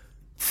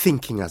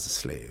 Thinking as a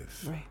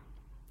slave. Right.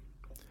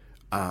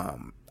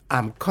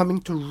 I'm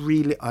coming to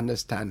really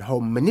understand how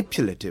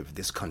manipulative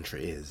this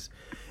country is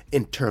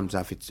in terms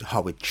of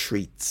how it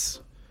treats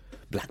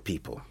black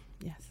people.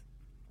 Yes.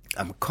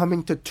 I'm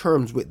coming to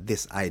terms with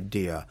this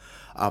idea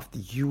of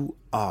you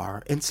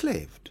are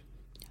enslaved.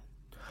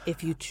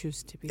 If you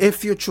choose to be.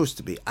 If you choose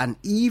to be. And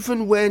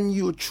even when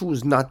you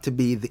choose not to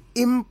be, the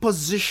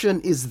imposition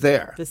is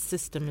there. The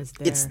system is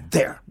there. It's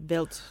there.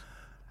 Built.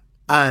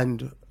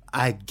 And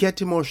I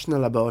get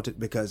emotional about it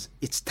because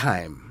it's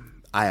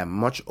time. I am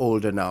much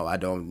older now. I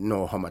don't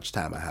know how much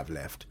time I have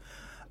left.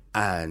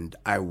 And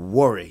I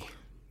worry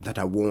that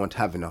I won't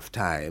have enough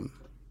time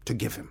to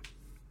give him.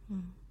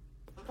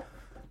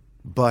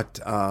 But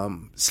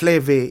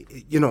slavery,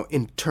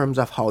 in terms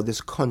of how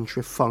this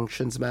country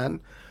functions,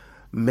 man,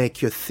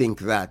 make you think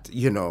that,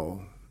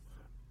 you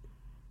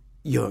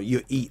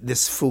eat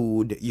this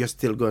food, you're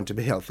still going to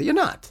be healthy. You're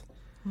not.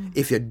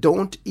 If you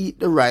don't eat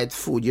the right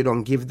food, you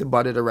don't give the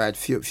body the right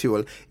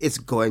fuel, it's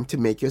going to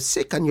make you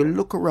sick. And you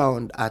look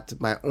around at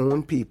my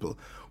own people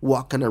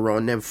walking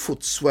around, them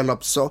foot swell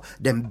up so,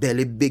 them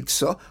belly big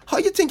so. How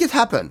you think it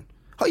happened?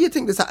 How you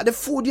think this? The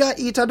food you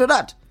eat or do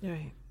that?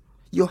 Right.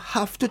 You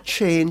have to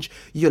change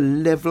your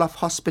level of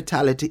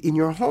hospitality in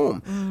your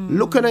home.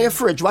 Looking at your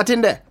fridge, what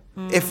in there?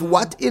 If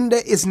what in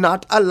there is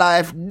not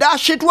alive,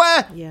 dash it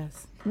where?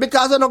 Yes.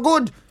 Because it's not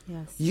good.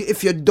 Yes.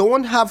 If you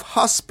don't have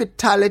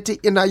hospitality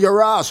in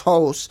your ass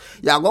house,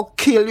 you're going to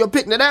kill your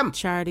picnic them.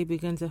 Charity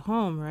begins at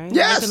home, right?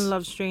 Yes. You can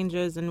love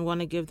strangers and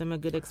want to give them a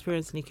good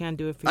experience, and you can't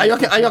do it for and you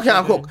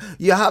can't cook.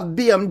 You have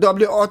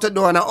BMW out the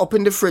door and up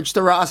in the fridge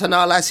to ras, and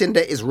all I see in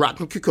there is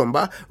rotten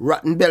cucumber,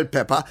 rotten bell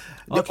pepper,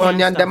 the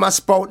onion, them a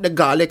spout, the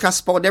garlic a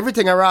spout,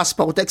 everything a ras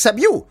spout except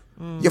you.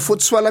 Your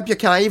foot swell up, you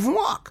can't even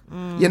walk.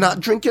 You're not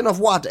drinking enough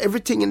water.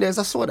 Everything in there is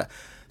a soda.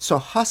 So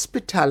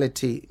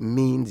hospitality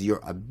means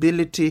your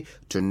ability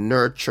to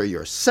nurture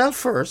yourself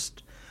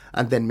first,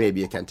 and then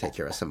maybe you can take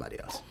care of somebody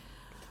else.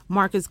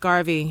 Marcus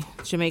Garvey,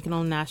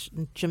 Jamaican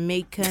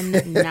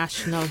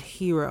national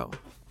hero,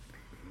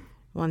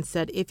 once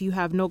said, "If you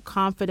have no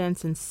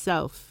confidence in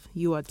self,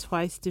 you are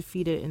twice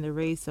defeated in the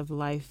race of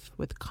life.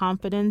 With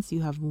confidence,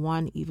 you have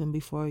won even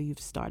before you've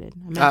started."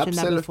 I mentioned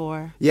that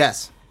before.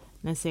 Yes.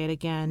 And I say it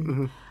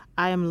again.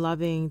 I am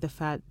loving the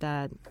fact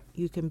that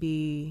you can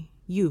be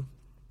you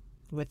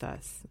with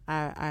us.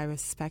 I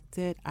respect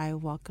it. I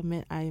welcome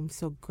it. I am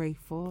so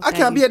grateful. I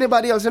can't be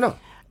anybody else,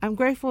 I'm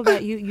grateful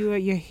that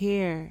you're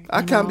here.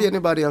 I can't be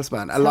anybody else,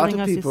 man. A lot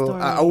of people,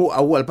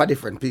 well, by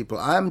different people.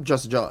 I'm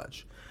just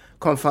George.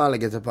 Come finally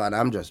get upon.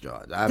 I'm just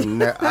George. I'm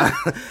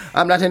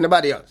not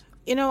anybody else.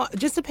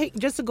 Just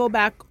to go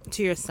back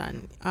to your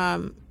son.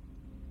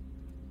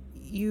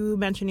 You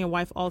mentioned your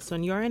wife also,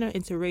 and you're in an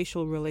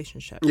interracial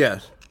relationship.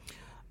 Yes.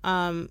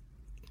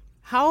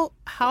 How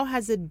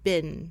has it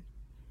been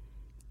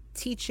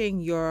teaching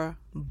your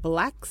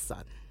black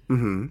son,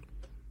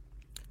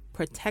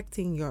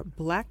 protecting your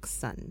black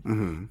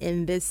son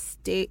in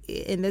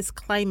this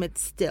climate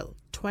still,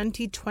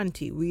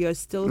 2020, we are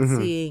still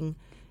seeing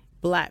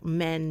black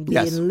men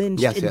being Yes.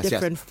 lynched Yes, in yes, yes.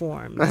 different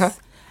forms. Uh-huh.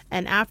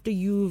 And after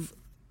you've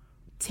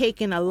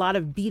taken a lot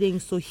of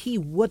beatings so he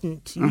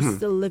wouldn't, you Mm-hmm.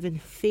 still live in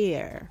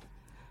fear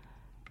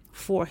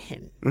for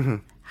him. Mm-hmm.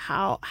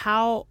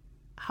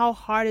 How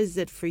hard is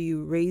it for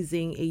you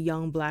raising a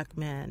young black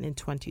man in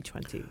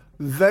 2020?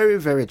 Very,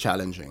 very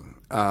challenging.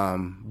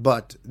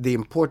 But the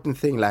important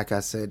thing, like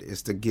I said,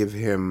 is to give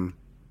him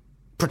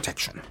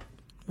protection.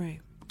 Right.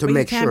 To But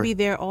make you can't sure. be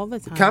there all the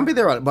time. Can't be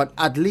there, but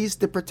at least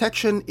the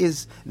protection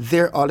is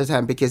there all the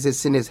time because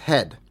it's in his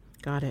head.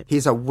 Got it.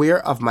 He's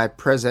aware of my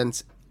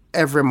presence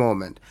every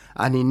moment,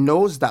 and he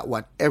knows that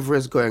whatever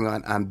is going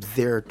on, I'm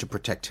there to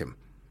protect him.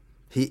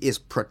 He is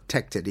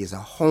protected. He's a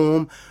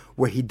home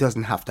where he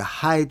doesn't have to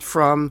hide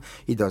from.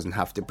 He doesn't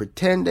have to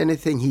pretend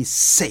anything. He's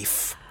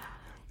safe.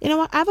 You know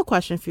what? I have a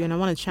question for you, and I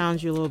want to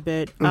challenge you a little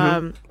bit.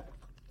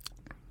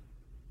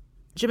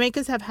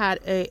 Jamaicans have had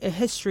a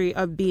history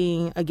of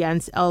being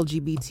against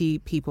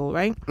LGBT people,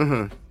 right?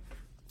 Mm-hmm.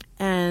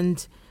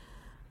 And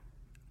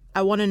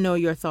I want to know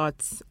your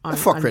thoughts on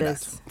Fuck with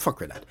this. that. Fuck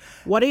with that.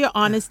 What are your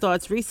honest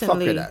thoughts?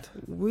 Recently, that.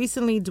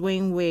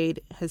 Dwayne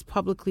Wade has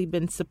publicly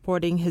been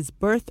supporting his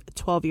birth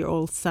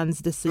 12-year-old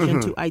son's decision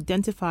Mm-hmm. to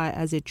identify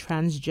as a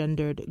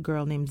transgendered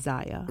girl named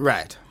Zaya.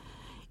 Right.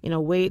 You know,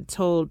 Wade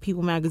told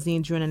People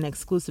magazine during an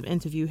exclusive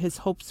interview his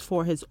hopes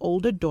for his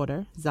older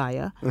daughter,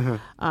 Zaya,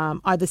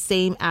 are the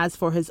same as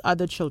for his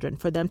other children,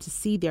 for them to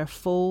see their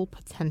full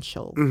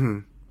potential.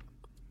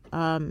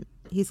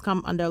 He's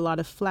come under a lot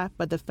of flack,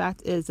 but the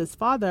fact is his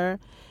father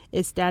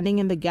is standing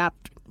in the gap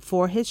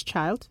for his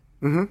child,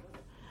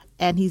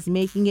 and he's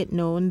making it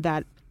known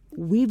that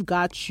we've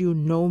got you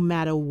no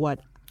matter what,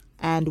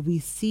 and we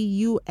see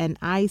you and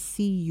I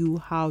see you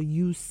how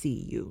you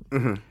see you.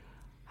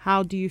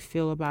 How do you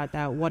feel about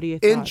that? What are your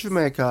thoughts? In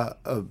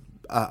Jamaica,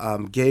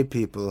 gay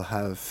people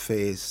have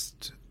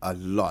faced a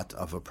lot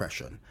of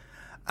oppression.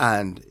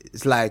 And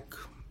it's like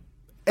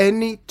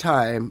any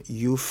time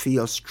you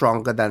feel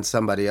stronger than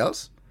somebody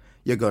else,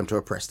 you're going to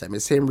oppress them.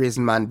 It's the same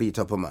reason man beat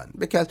up a man.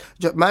 Because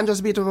man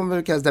just beat up a woman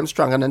because them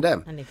stronger than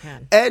them. And they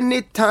can.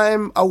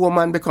 Anytime a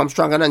woman becomes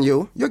stronger than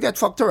you get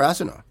fucked her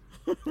ass, you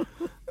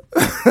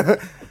know.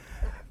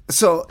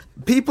 So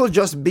people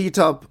just beat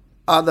up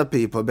other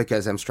people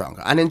because I'm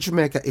stronger. And in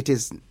Jamaica, it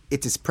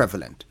is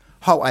prevalent.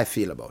 How I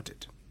feel about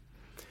it.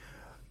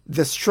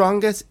 The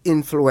strongest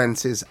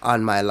influences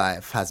on my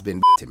life has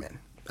been men.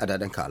 I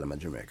didn't call them in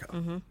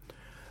Jamaica.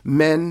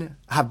 Men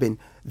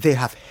they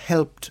have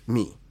helped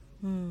me.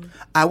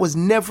 I was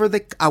never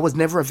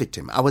a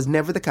victim. I was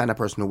never the kind of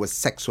person who was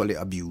sexually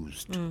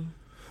abused.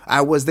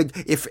 I was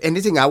if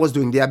anything, I was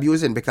doing the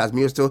abusing because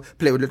me used to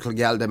play with little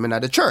girl them in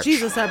the church.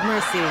 Jesus have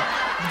mercy.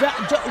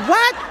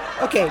 What?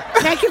 Okay,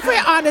 thank you for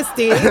your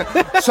honesty.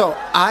 So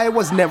I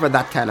was never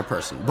that kind of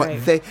person. But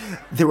Right.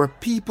 there were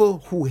people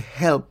who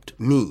helped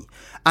me.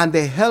 And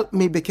they helped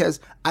me because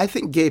I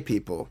think gay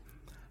people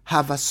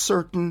have a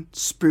certain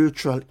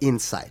spiritual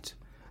insight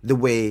the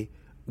way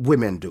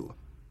women do.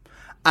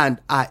 And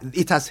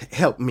it has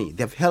helped me.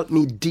 They've helped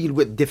me deal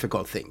with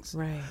difficult things.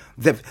 Right.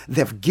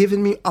 They've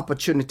given me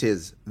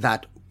opportunities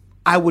that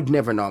I would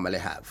never normally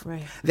have.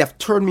 Right. They've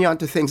turned me on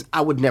to things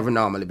I would never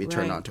normally be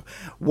turned Right. on to.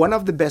 One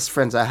of the best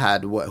friends I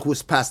had,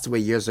 who's passed away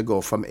years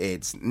ago from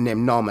AIDS,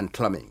 named Norman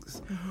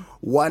Clummings.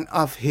 One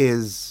of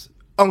his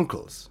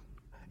uncles,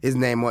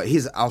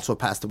 he's also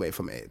passed away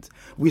from AIDS.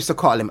 We used to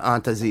call him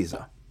Aunt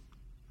Aziza.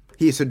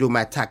 He used to do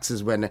my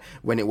taxes when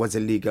it was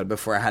illegal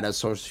before I had a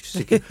social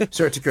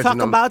security Talk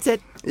number. about it.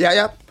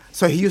 Yeah.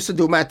 So he used to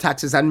do my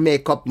taxes and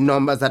make up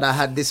numbers that I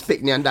had this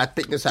picnic and that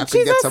picnic so I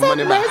could get some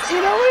money back.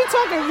 You know, we're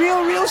talking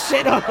real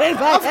shit on it.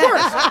 Of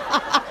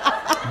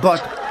course.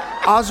 But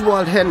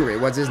Oswald Henry,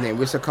 what's his name?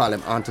 We used to call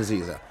him Aunt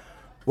Aziza,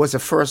 was the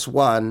first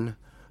one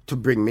to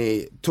bring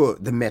me to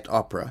the Met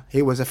Opera.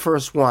 He was the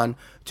first one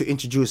to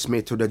introduce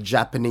me to the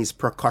Japanese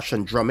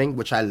percussion drumming,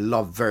 which I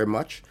love very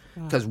much.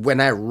 Because when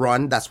I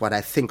run, that's what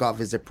I think of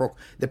is the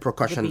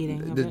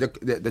percussion,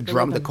 the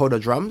drum, the coda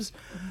drums.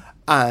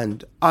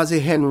 And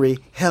Ozzie Henry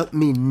helped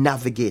me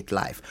navigate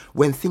life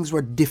when things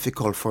were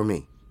difficult for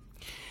me.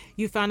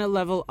 You found a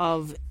level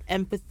of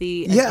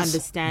empathy and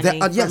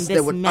understanding from yes, this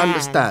they would man.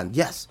 understand.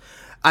 Yes,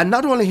 and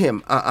not only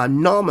him.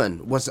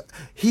 Norman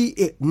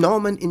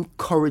Norman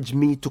encouraged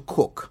me to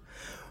cook,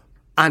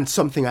 and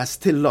something I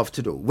still love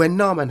to do. When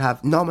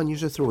Norman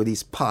used to throw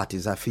these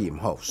parties at him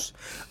house,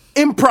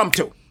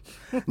 impromptu.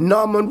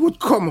 Norman would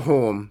come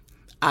home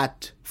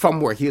from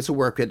work. He used to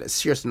work at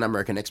Sears and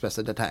American Express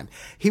at the time.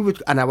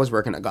 And I was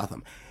working at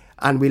Gotham,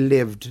 and we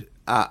lived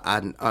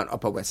on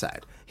Upper West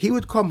Side. He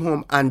would come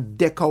home and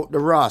deck out the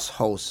Ross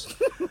house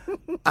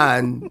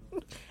and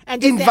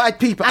invite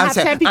people and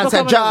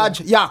say, George,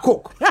 yeah,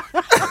 cook.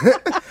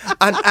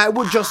 And I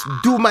would just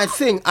do my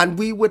thing, and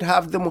we would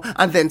have them.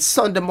 And then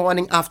Sunday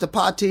morning after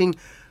partying,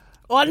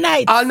 all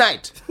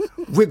night,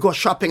 we go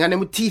shopping, and then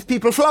we teeth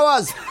people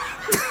flowers.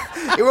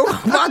 He would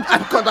come back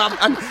and cut off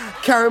and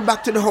carry them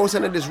back to the house,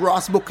 and then this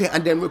Ross bouquet,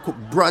 and then we cook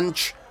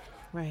brunch.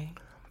 Right.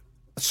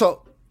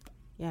 So,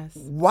 yes,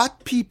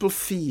 what people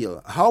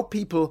feel, how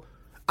people,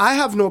 I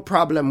have no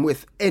problem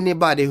with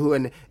anybody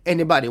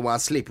anybody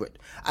wants to sleep with.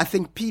 I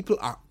think people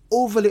are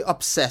overly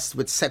obsessed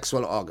with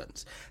sexual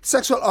organs.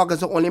 Sexual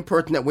organs are only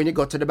pertinent when you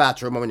go to the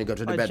bathroom or when you go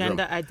to the bedroom.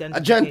 Gender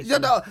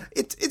identification.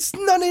 It's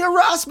none of your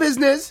ass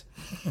business.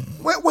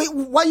 Wait,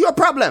 what your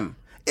problem?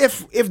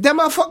 If them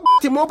are fuck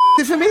more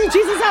for me,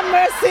 Jesus have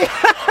mercy.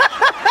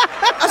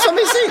 That's what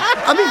me see.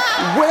 I mean,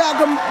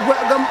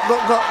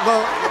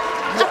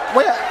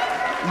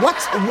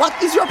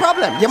 what is your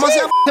problem? You must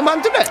have the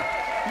man today.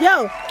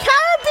 Yo,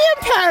 Caribbean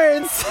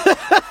parents.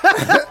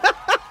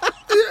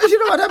 You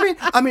know what I mean?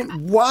 I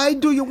mean, why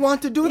do you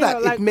want to do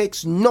that? It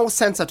makes no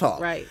sense at all.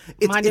 Right.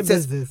 Mind your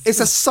business. It's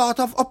a sort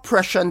of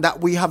oppression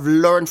that we have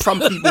learned from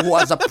people who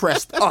has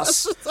oppressed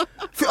us.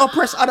 To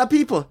oppress other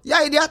people.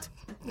 Yeah, idiot.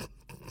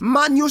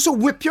 Man used to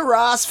whip your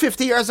ass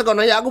 50 years ago.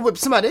 Now you're going to whip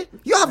somebody.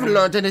 You haven't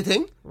learned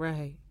anything.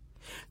 Right.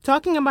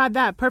 Talking about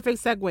that,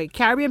 perfect segue.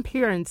 Caribbean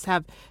parents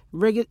have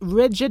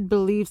rigid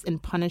beliefs in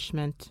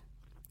punishment.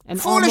 And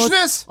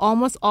foolishness!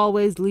 Almost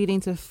always leading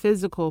to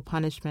physical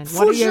punishment.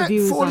 What are your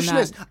views on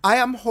that? I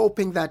am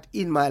hoping that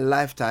in my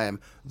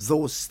lifetime,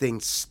 those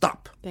things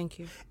stop. Thank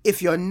you.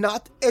 If you're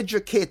not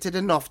educated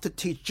enough to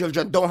teach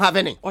children, don't have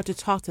any. Or to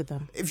talk to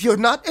them. If you're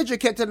not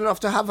educated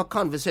enough to have a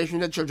conversation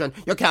with the children,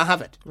 you can't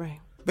have it. Right.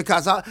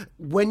 Because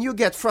when you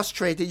get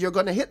frustrated, you're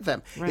going to hit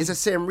them. Right. It's the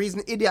same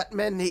reason idiot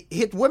men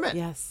hit women.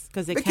 Yes,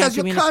 because they can't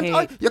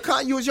communicate. You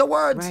can't use your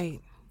words. Right.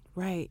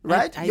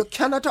 Right. You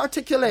cannot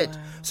articulate.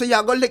 Wow. So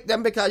you're going to lick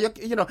them because,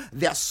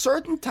 there are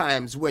certain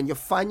times when you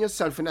find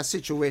yourself in a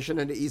situation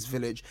in the East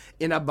Village,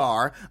 in a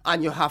bar,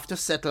 and you have to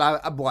settle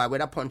a boy with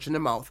a punch in the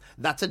mouth.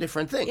 That's a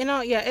different thing.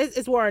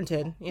 It's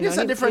warranted. It's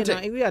a different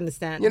thing. We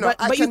understand.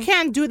 But you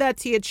can't do that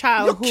to your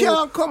child who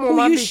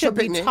you should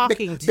be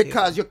talking to.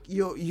 Because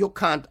you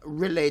can't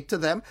relate to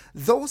them.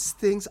 Those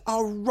things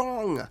are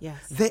wrong.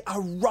 Yes. They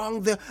are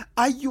wrong. Let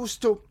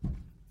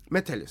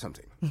me tell you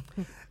something.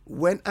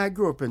 When I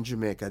grew up in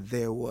Jamaica,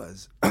 there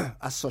was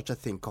such a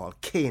thing called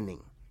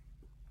caning.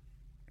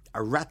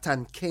 A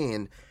rattan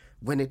cane,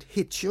 when it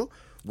hits you,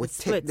 would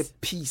take the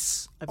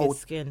piece of your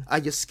skin.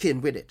 Your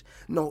skin with it.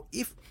 Now,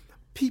 if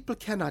people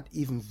cannot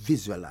even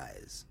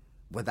visualize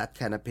what that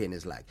kind of pain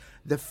is like.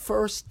 The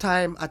first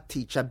time a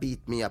teacher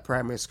beat me at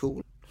primary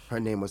school, her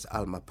name was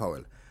Alma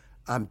Powell,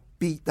 and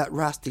beat that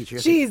RAS teacher.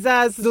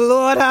 Jesus,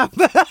 Lord.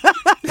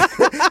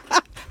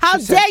 How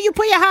dare you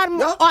put your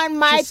hand on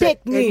my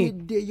picnic? Any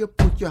day you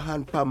put your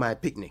hand on my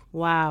picnic.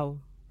 Wow.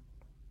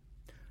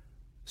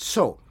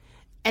 So.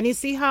 And you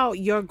see how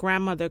your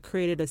grandmother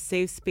created a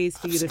safe space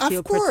for you to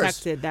feel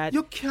protected. That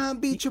you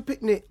can't beat your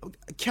picnic.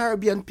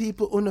 Caribbean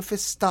people only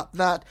stop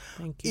that.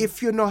 Thank you.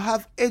 If you don't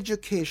have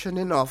education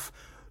enough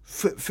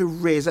for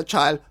raise a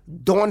child,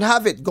 don't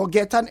have it. Go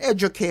get an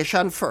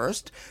education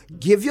first.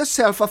 Give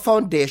yourself a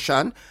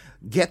foundation.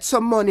 Get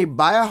some money,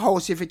 buy a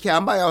house. If you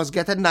can't buy a house,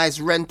 get a nice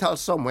rental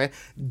somewhere.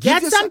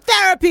 Get some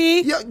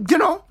therapy.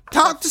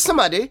 Talk to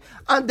somebody,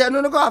 and then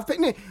you go have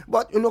picnic.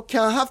 But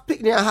can't have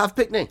picnic and have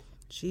picnic.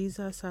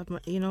 Jesus,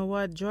 you know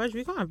what, George?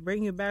 We're gonna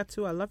bring you back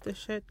to. I love this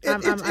shit.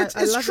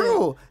 It's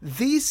true.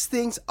 These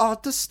things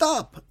ought to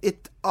stop.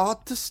 It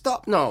ought to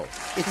stop now.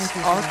 It's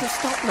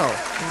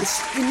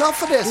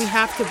enough of this. We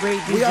have to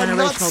break these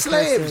generational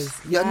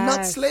curses. We are not slaves. You're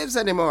not slaves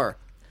anymore.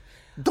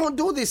 Don't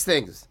do these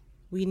things.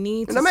 We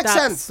need to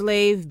stop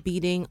slave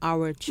beating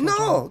our children.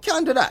 No,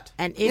 can't do that.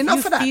 And if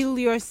you feel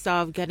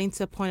yourself getting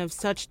to a point of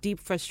such deep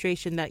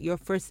frustration that your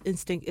first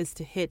instinct is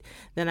to hit,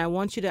 then I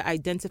want you to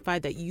identify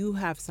that you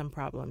have some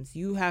problems.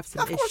 You have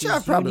some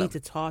issues. You need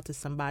to talk to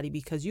somebody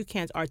because you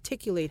can't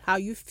articulate how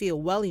you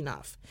feel well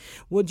enough.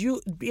 Would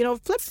you,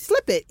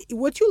 flip it.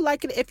 Would you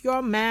like it if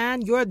your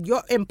man,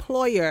 your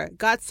employer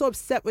got so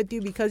upset with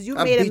you because you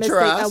made a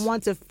mistake and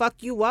want to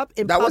fuck you up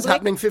in public? That was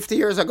happening 50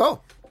 years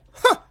ago.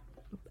 Huh.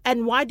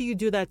 And why do you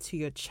do that to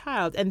your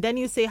child? And then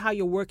you say how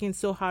you're working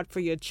so hard for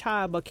your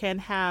child, but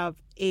can't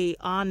have a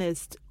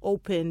honest,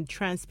 open,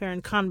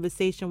 transparent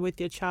conversation with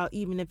your child,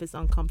 even if it's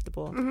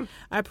uncomfortable. Mm-hmm.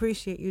 I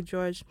appreciate you,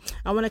 George.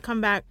 I want to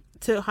come back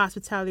to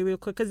hospitality real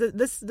quick because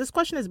this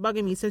question is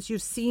bugging me since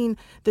you've seen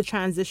the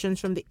transitions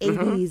from the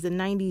 80s, the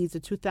 90s, the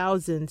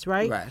 2000s,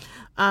 right?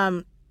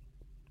 Right.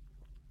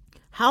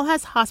 How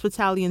has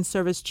hospitality and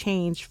service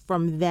changed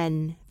from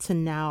then to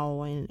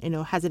now? And,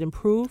 has it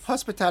improved?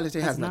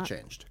 Hospitality has not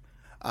changed.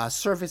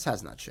 Service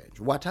has not changed.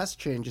 What has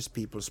changed is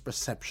people's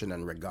perception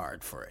and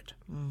regard for it.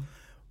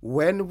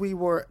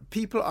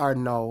 People are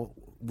now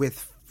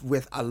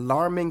with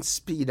alarming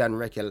speed and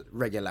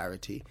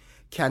regularity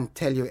can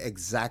tell you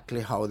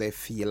exactly how they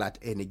feel at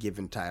any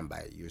given time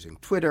by using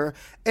Twitter.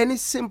 Any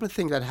simple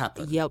thing that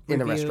happens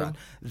in a restaurant,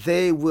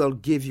 they will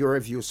give you a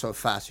review so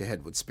fast your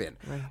head would spin.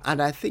 Right. And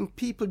I think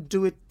people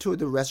do it to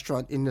the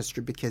restaurant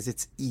industry because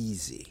it's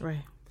easy.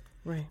 Right.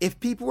 If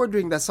people were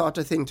doing that sort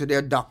of thing to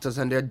their doctors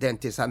and their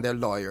dentists and their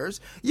lawyers,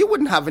 you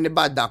wouldn't have any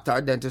bad doctor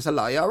or dentist or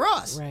lawyer or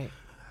us. Right.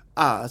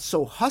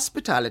 So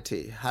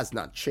hospitality has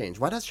not changed.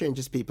 What has changed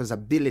is people's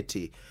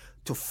ability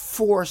to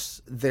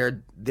force their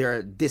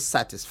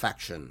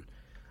dissatisfaction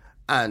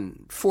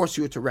and force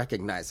you to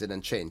recognize it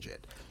and change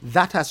it.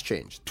 That has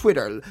changed.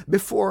 Twitter,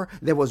 before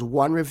there was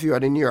one review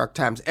at the New York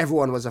Times,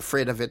 everyone was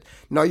afraid of it.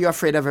 Now you're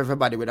afraid of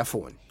everybody with a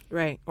phone.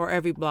 Right. Or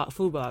every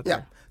food blogger.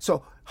 Yeah.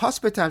 So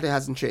hospitality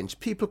hasn't changed.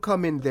 People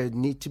come in, they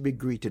need to be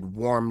greeted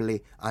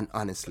warmly and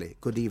honestly.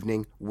 Good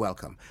evening,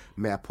 welcome.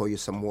 May I pour you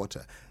some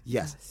water?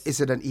 Yes.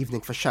 Is it an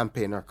evening for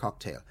champagne or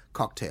cocktail?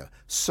 Cocktail.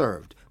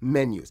 Served.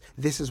 Menus.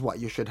 This is what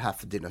you should have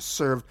for dinner.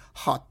 Served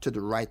hot to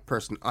the right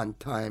person on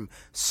time.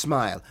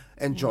 Smile.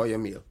 Enjoy your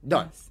meal.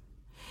 Done. Yes.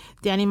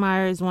 Danny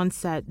Myers once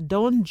said,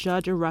 "Don't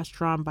judge a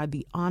restaurant by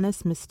the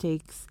honest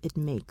mistakes it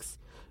makes.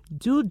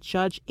 Do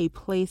judge a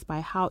place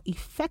by how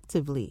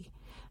effectively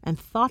and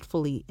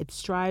thoughtfully it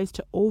strives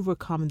to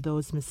overcome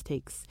those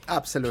mistakes."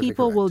 Absolutely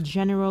People correct. will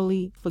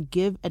generally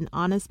forgive an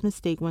honest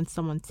mistake when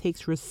someone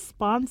takes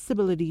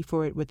responsibility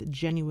for it with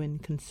genuine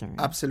concern.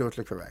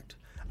 Absolutely correct.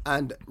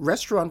 And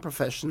restaurant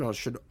professionals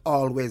should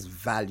always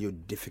value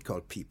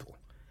difficult people,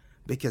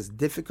 because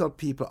difficult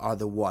people are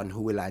the one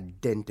who will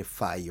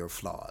identify your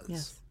flaws.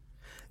 Yes.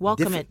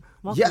 Welcome it.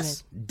 Welcome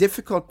yes, it.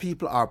 difficult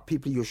people are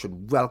people you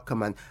should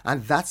welcome, and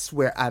that's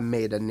where I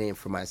made a name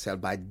for myself,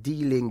 by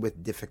dealing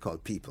with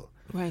difficult people.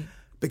 Right.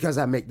 Because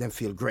I make them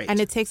feel great. And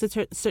it takes a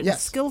certain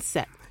Yes. skill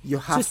set You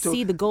have to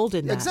see the gold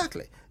in that.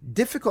 Exactly.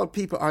 Difficult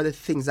people are the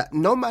things that,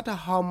 no matter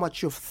how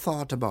much you've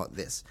thought about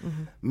this,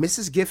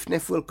 Mrs.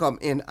 Giftniff will come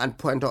in and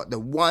point out the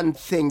one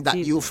thing that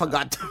you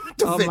forgot to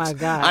Oh, fix, my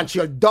God. and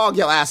she'll dog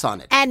your ass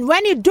on it. And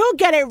when you do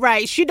get it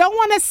right, she don't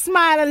want to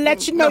smile and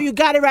let you know you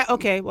got it right.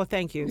 Okay, well,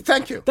 thank you.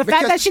 Thank you. The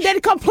fact Because that she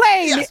didn't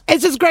complain Yes.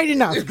 is just great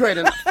enough. It's great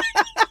enough.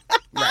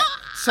 Right.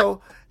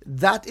 So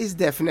that is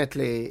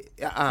definitely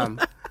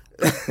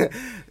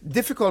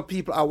difficult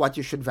people are what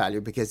you should value,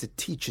 because it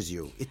teaches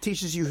you. It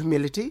teaches you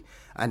humility,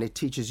 and it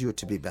teaches you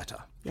to be better.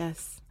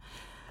 Yes.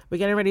 We're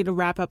getting ready to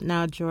wrap up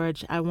now,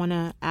 George. I want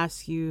to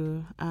ask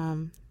you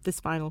this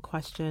final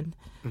question,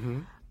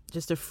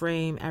 just to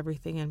frame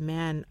everything. And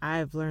man,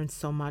 I've learned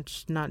so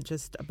much, not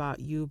just about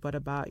you, but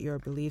about your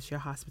beliefs,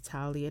 your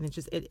hospitality. And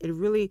it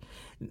really,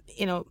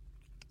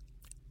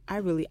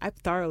 I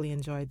thoroughly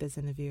enjoyed this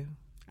interview.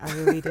 I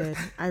really did.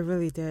 I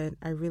really did.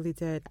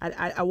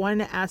 I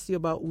wanted to ask you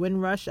about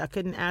Windrush. I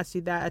couldn't ask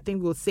you that. I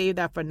think we'll save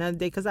that for another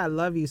day, because I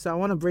love you. So I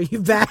want to bring you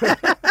back.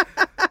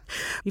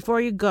 Before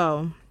you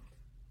go,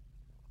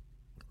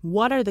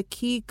 what are the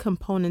key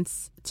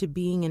components to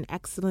being an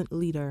excellent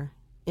leader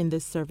in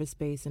this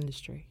service-based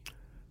industry?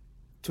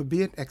 To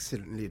be an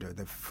excellent leader,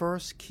 the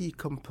first key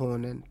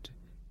component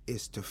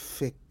is to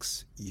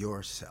fix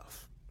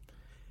yourself.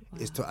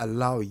 Is to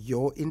allow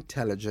your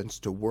intelligence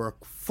to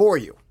work for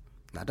you,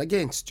 not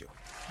against you.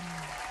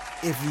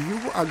 If you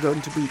are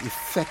going to be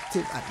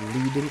effective at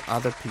leading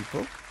other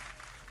people,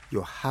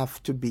 you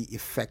have to be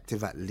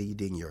effective at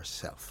leading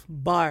yourself.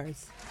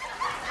 Bars.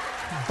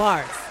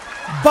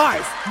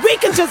 We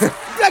can just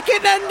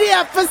fucking end the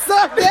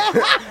episode there.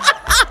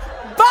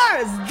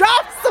 Bars.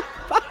 Drop some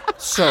bars.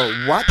 So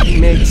what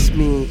makes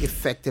me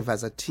effective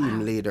as a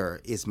team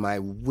leader is my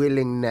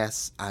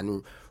willingness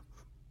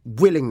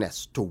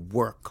to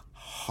work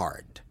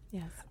hard.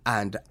 Yes.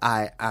 And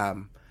I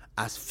am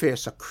as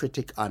fierce a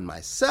critic on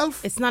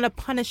myself. It's not a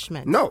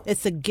punishment. No.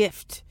 It's a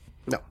gift.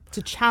 No.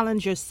 To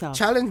challenge yourself.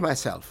 Challenge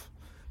myself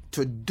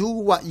to do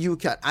what you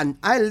can. And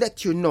I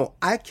let you know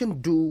I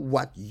can do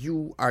what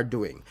you are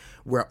doing.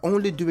 We're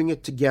only doing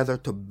it together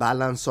to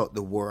balance out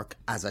the work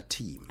as a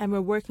team. And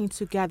we're working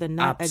together,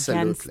 not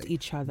against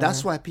each other.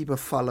 That's why people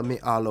follow me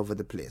all over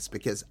the place,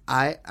 because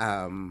I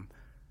am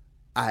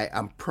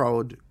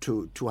proud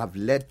to have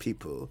led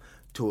people,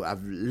 to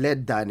have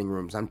led dining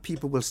rooms, and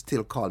people will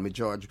still call me,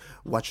 George,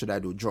 what should I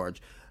do,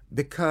 George?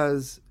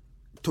 Because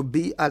to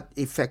be an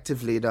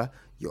effective leader,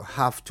 you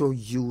have to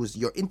use,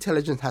 your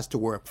intelligence has to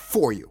work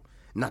for you,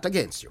 not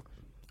against you.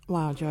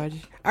 Wow, George.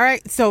 All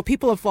right, so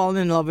people are falling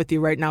in love with you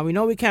right now. We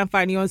know we can't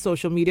find you on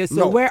social media,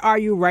 so where are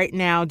you right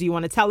now? Do you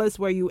want to tell us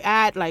where you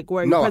at? Like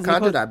where? No, I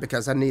can't do that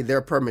because I need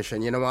their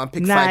permission. I'm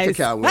pick fight to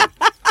can't win.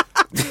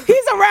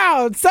 He's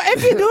around. So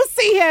if you do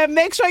see him,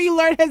 make sure you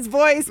learn his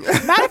voice.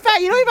 Matter of fact,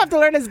 you don't even have to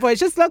learn his voice.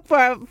 Just look for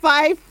a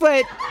 5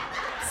 foot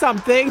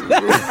something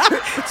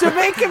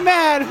Jamaican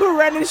man who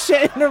running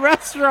shit in a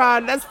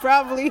restaurant. That's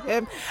probably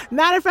him.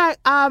 Matter of fact,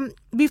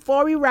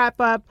 before we wrap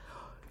up,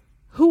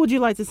 who would you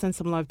like to send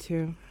some love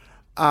to?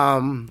 My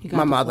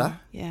mother.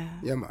 Yeah.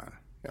 Yeah, man.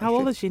 Yeah, How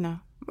old is she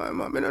now? My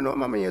mom, I don't know.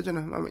 Mama age,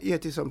 I'm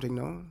 80-something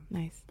now.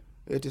 Nice.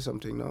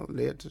 80-something now,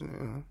 late.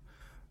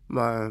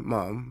 My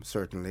mom,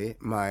 certainly.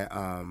 My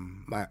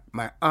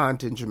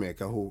aunt in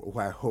Jamaica, who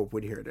I hope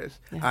would hear this,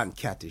 Yes. Aunt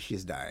Cathy,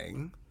 she's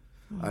dying,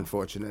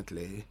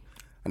 unfortunately,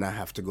 and I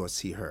have to go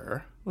see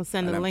her. We'll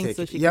send And a I'm link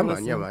taking- so she yeah, can man,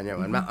 listen. Yeah,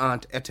 man. My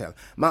Aunt Ethel.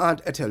 My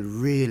Aunt Ethel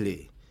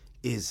really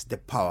is the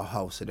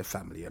powerhouse of the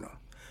family,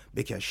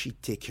 because she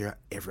take care of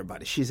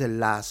everybody. She's the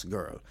last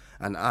girl.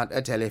 And Aunt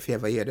Ethel, if you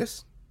ever hear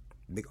this,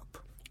 big up.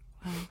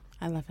 Wow,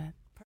 I love it.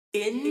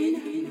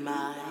 In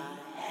my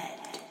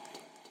head.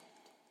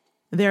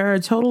 There are a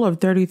total of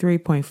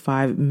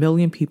 33.5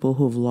 million people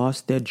who have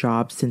lost their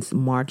jobs since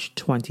March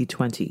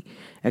 2020,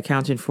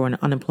 accounting for an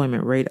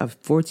unemployment rate of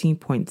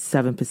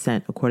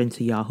 14.7%, according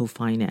to Yahoo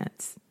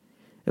Finance.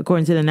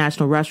 According to the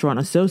National Restaurant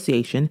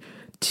Association,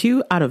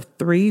 2 out of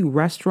 3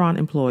 restaurant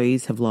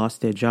employees have lost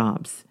their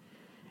jobs.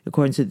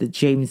 According to the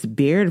James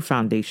Beard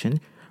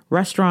Foundation,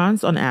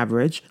 restaurants, on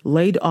average,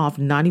 laid off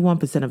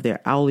 91% of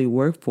their hourly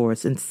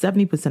workforce and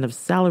 70% of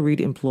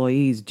salaried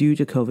employees due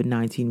to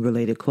COVID-19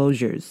 related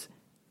closures.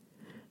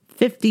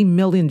 50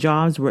 million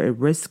jobs were at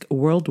risk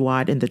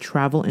worldwide in the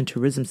travel and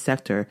tourism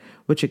sector,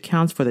 which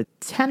accounts for the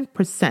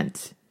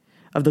 10%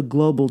 of the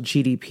global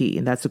GDP.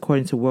 And that's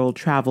according to World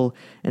Travel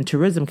and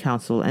Tourism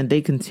Council. And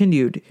they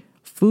continued,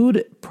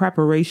 food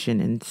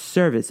preparation and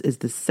service is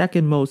the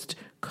second most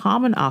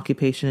common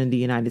occupation in the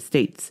United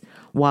States,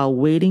 while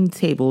waiting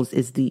tables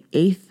is the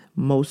 8th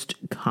most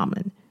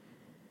common.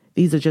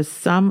 These are just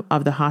some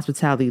of the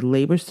hospitality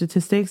labor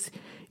statistics.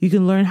 You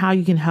can learn how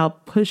you can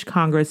help push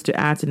Congress to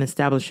act in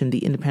establishing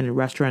the Independent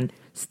Restaurant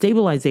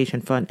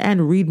Stabilization Fund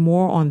and read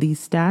more on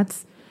these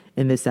stats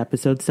in this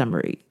episode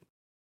summary.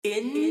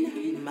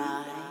 In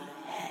my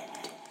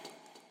head.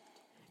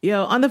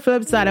 Yo, on the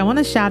flip side, I want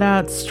to shout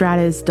out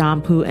Stratus,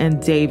 Dampu, and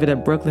David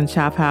at Brooklyn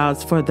Chop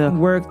House for the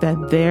work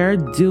that they're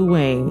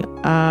doing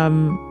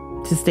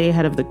to stay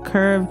ahead of the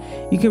curve.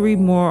 You can read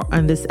more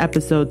on this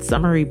episode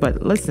summary,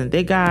 but listen,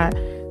 they got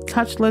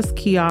touchless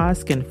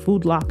kiosk and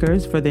food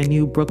lockers for their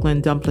new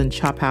Brooklyn Dumpling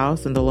Chop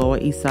House on the Lower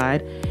East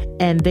Side.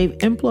 And they've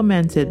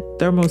implemented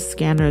thermal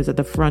scanners at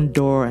the front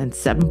door and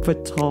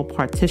 7-foot-tall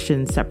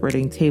partitions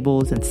separating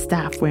tables and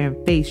staff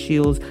wearing face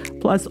shields.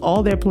 Plus,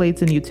 all their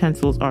plates and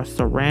utensils are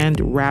saran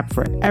wrapped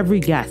for every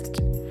guest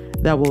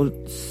that will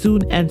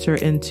soon enter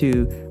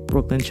into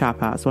Brooklyn Chop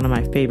House, one of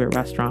my favorite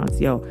restaurants.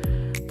 Yo,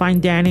 fine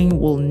dining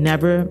will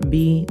never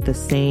be the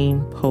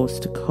same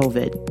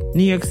post-COVID.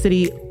 New York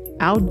City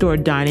outdoor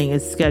dining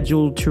is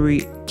scheduled to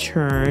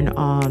return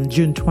on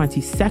June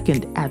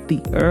 22nd at the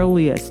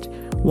earliest,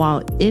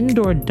 while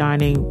indoor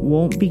dining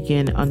won't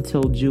begin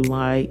until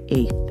July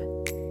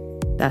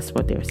 8th. That's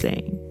what they're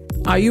saying.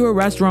 Are you a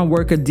restaurant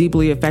worker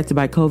deeply affected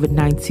by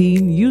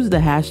COVID-19? Use the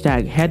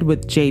hashtag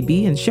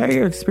HeadWithJB and share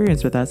your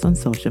experience with us on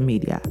social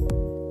media.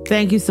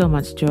 Thank you so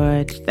much,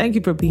 George. Thank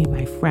you for being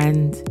my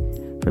friend,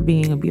 for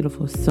being a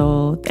beautiful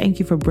soul. Thank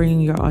you for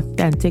bringing your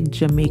authentic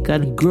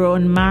Jamaican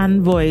grown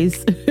man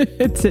voice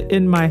to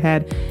In My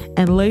Head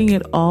and laying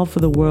it all for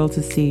the world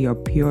to see your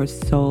pure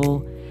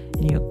soul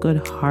and your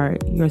good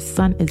heart. Your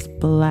son is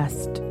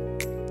blessed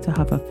to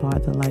have a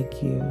father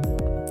like you.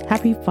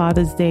 Happy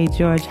Father's Day,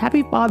 George.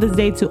 Happy Father's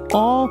Day to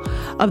all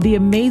of the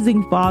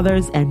amazing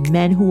fathers and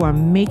men who are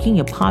making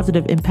a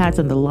positive impact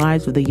on the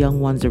lives of the young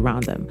ones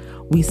around them.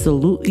 We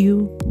salute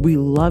you. We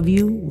love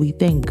you. We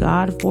thank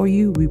God for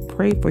you. We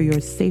pray for your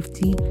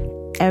safety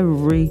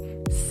every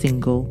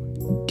single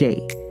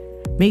day.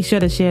 Make sure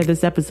to share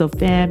this episode,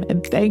 fam.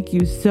 And thank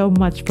you so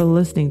much for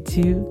listening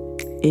to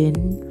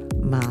In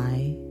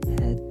My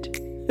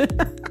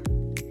Head.